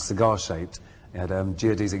 It was cigar-shaped. It had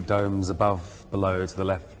geodesic domes above, below, to the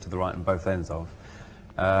left, to the right, and both ends of.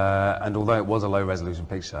 And although it was a low-resolution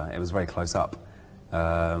picture, it was very close up.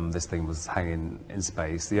 This thing was hanging in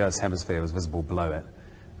space. The Earth's hemisphere was visible below it.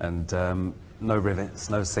 And no rivets,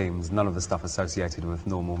 no seams, none of the stuff associated with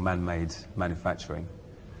normal man-made manufacturing.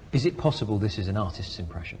 Is it possible this is an artist's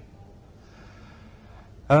impression?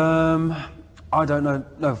 I don't know.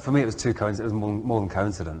 No, for me it was it was more than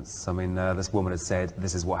coincidence. I mean, this woman had said,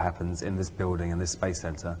 this is what happens in this building, in this space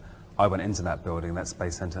center. I went into that building, that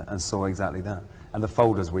space center, and saw exactly that. And the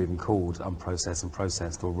folders were even called unprocessed and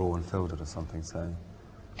processed, or raw and filtered or something, so.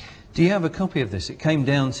 Do you have a copy of this? It came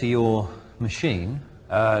down to your machine.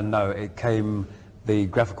 No, it came, the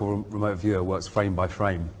graphical remote viewer works frame by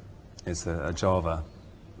frame. It's a Java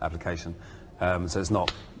application. So it's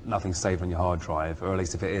nothing saved on your hard drive, or at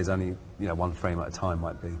least if it is, only, you know, one frame at a time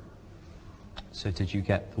might be. So did you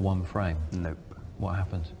get the one frame? Nope. What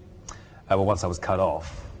happened? Well, once I was cut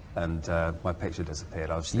off and my picture disappeared,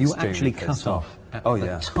 I was You actually cut off at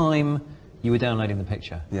the time you were downloading the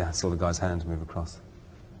picture? Yeah, I saw the guy's hand move across.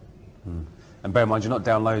 And bear in mind, you're not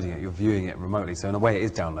downloading it, you're viewing it remotely. So in a way it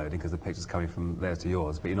is downloading because the picture's coming from there to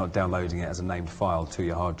yours, but you're not downloading it as a named file to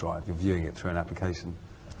your hard drive. You're viewing it through an application.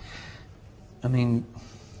 I mean,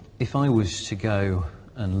 if I was to go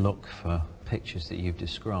and look for pictures that you've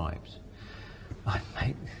described, I'd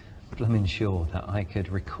make blooming sure that I could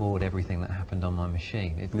record everything that happened on my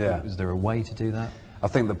machine. Was there a way to do that? I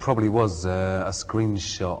think there probably was a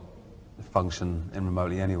screenshot function in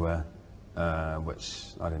Remotely Anywhere, which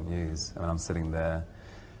I didn't use. I mean, I'm sitting there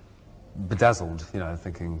bedazzled, you know,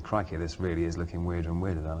 thinking, crikey, this really is looking weirder and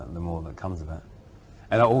weirder the more that comes of it.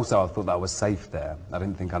 And also I thought that I was safe there. I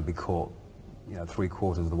didn't think I'd be caught, you know,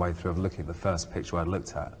 3/4 of the way through of looking at the first picture I'd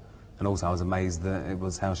looked at. And also I was amazed that it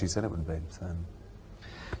was how she said it would be.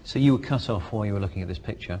 So you were cut off while you were looking at this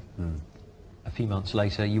picture. A few months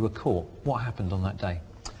later you were caught. What happened on that day?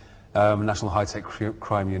 National High-Tech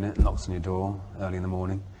Crime Unit knocked on your door early in the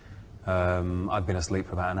morning. I'd been asleep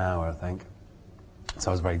for about an hour, I think. So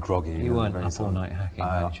I was very groggy. You weren't up all night hacking,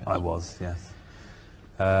 by any chance? I was, yes.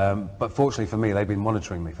 But fortunately for me, they'd been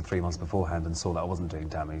monitoring me for 3 months beforehand and saw that I wasn't doing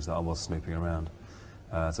damage, that I was snooping around.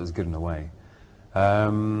 So it was good in a way.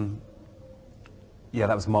 Yeah,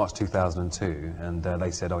 that was March 2002, and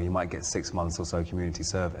they said, oh, you might get 6 months or so community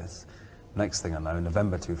service. Next thing I know,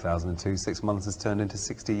 November 2002, 6 months has turned into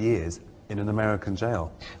 60 years in an American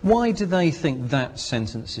jail. Why do they think that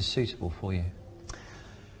sentence is suitable for you?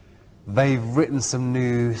 They've written some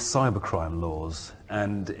new cybercrime laws,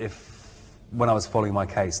 and when I was following my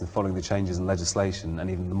case and following the changes in legislation and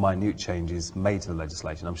even the minute changes made to the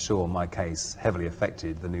legislation, I'm sure my case heavily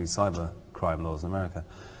affected the new cybercrime laws in America.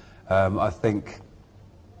 I think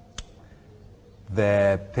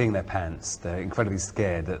they're peeing their pants. They're incredibly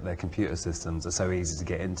scared that their computer systems are so easy to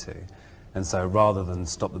get into. And so rather than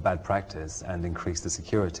stop the bad practice and increase the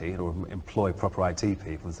security or employ proper IT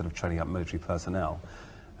people instead of training up military personnel,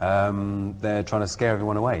 they're trying to scare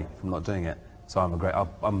everyone away from not doing it. So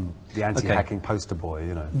I'm the anti-hacking poster boy,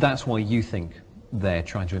 you know. That's why you think they're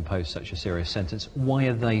trying to impose such a serious sentence. Why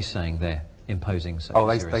are they saying they're imposing such a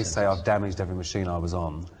serious sentence? They say I've damaged every machine I was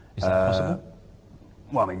on. Is that possible?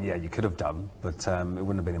 Well, I mean, yeah, you could have done, but it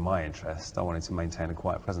wouldn't have been in my interest. I wanted to maintain a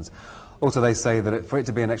quiet presence. Also, they say that for it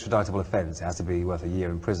to be an extraditable offence, it has to be worth a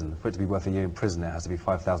year in prison. For it to be worth a year in prison, it has to be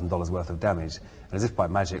 $5,000 worth of damage. And as if by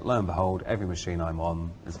magic, lo and behold, every machine I'm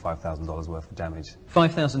on is $5,000 worth of damage.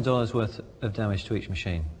 $5,000 worth of damage to each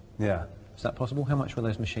machine? Yeah. Is that possible? How much were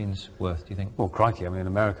those machines worth, do you think? Well, crikey, I mean, in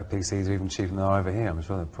America, PCs are even cheaper than they are over here. I'm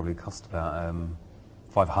sure they probably cost about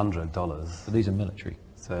 $500. But these are military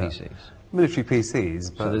PCs. Military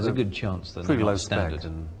PCs, but so there's a good chance that they're pretty low not standard.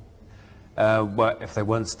 And well, if they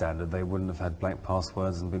weren't standard, they wouldn't have had blank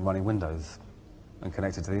passwords and been running Windows and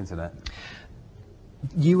connected to the internet.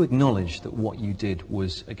 You acknowledge that what you did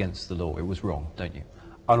was against the law. It was wrong, don't you?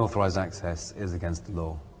 Unauthorised access is against the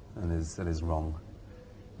law, and it is wrong.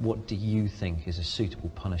 What do you think is a suitable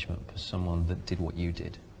punishment for someone that did what you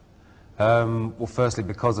did? Well, firstly,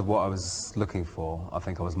 because of what I was looking for, I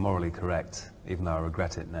think I was morally correct, even though I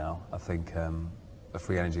regret it now. I think a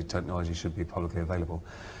free energy technology should be publicly available.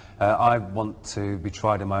 I want to be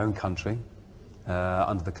tried in my own country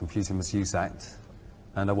under the Computer Misuse Act,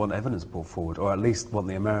 and I want evidence brought forward, or at least want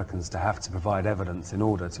the Americans to have to provide evidence in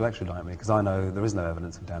order to extradite me, because I know there is no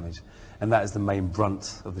evidence of damage. And that is the main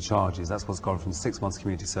brunt of the charges. That's what's gone from 6 months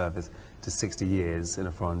community service to 60 years in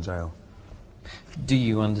a foreign jail. Do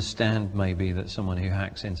you understand maybe that someone who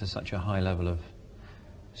hacks into such a high level of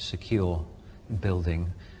secure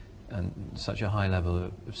building and such a high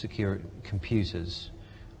level of secure computers,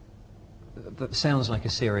 that sounds like a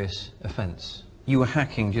serious offence? You were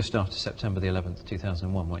hacking just after September the 11th,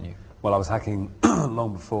 2001, weren't you? Well, I was hacking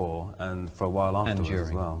long before and for a while afterwards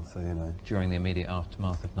as well, so you know. During the immediate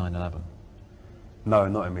aftermath of 9/11? No,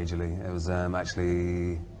 not immediately. It was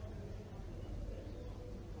actually...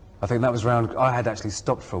 I think that was around... I had actually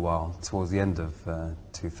stopped for a while towards the end of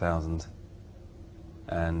 2000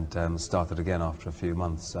 and started again after a few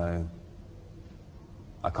months, so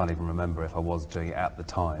I can't even remember if I was doing it at the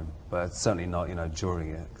time, but it's certainly not, you know,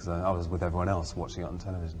 during it, because I was with everyone else watching it on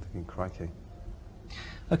television thinking, crikey.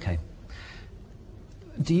 Okay.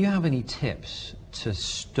 Do you have any tips to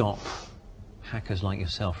stop hackers like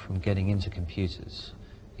yourself from getting into computers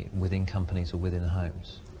within companies or within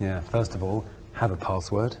homes? Yeah, first of all, have a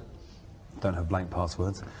password. Don't have blank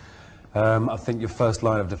passwords. I think your first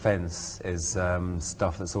line of defence is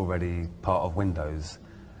stuff that's already part of Windows.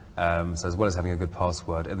 So as well as having a good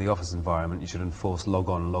password, in the office environment you should enforce log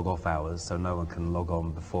on and log off hours, so no one can log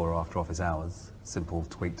on before or after office hours. Simple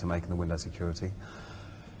tweak to make in the Windows security.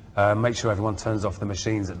 Make sure everyone turns off the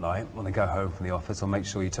machines at night when they go home from the office, or make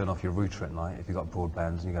sure you turn off your router at night if you've got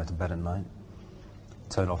broadband and you go to bed at night.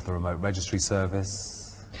 Turn off the remote registry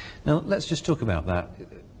service. Now let's just talk about that.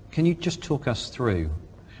 Can you just talk us through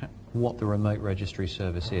what the remote registry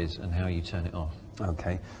service is and how you turn it off?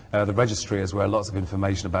 Okay. The registry is where lots of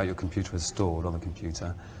information about your computer is stored on the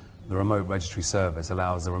computer. The remote registry service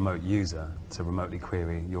allows the remote user to remotely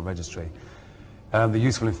query your registry. The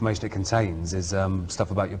useful information it contains is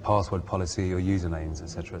stuff about your password policy, your usernames,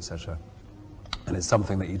 etc., etc. And it's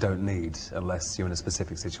something that you don't need unless you're in a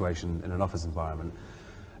specific situation in an office environment.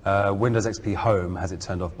 Windows XP Home has it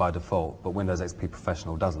turned off by default, but Windows XP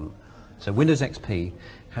Professional doesn't. So Windows XP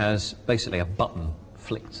has basically a button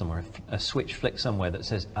flicked somewhere, a switch flicked somewhere that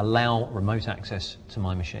says allow remote access to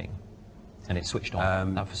my machine, and it's switched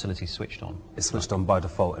on. That facility's switched on. It's switched on by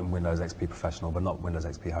default in Windows XP Professional, but not Windows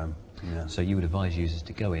XP Home. Yeah. So you would advise users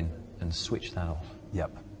to go in and switch that off?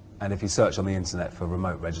 Yep. And if you search on the internet for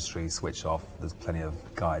remote registry switch off, there's plenty of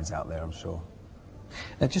guides out there, I'm sure.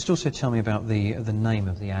 Just also tell me about the name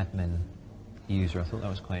of the admin user. I thought that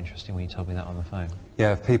was quite interesting when you told me that on the phone.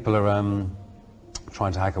 Yeah, if people are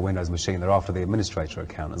trying to hack a Windows machine, they're after the administrator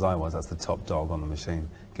account, as I was. That's the top dog on the machine.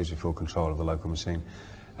 Gives you full control of the local machine.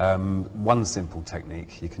 One simple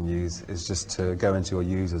technique you can use is just to go into your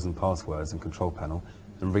users and passwords and control panel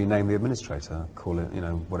and rename the administrator. Call it, you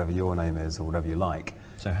know, whatever your name is or whatever you like.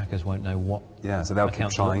 So hackers won't know what. Yeah, so they'll keep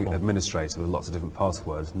trying administrator with lots of different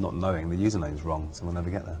passwords, not knowing the username's wrong, so we'll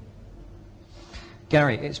never get there.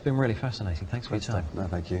 Gary, it's been really fascinating. Thanks for your time. No,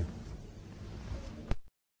 thank you.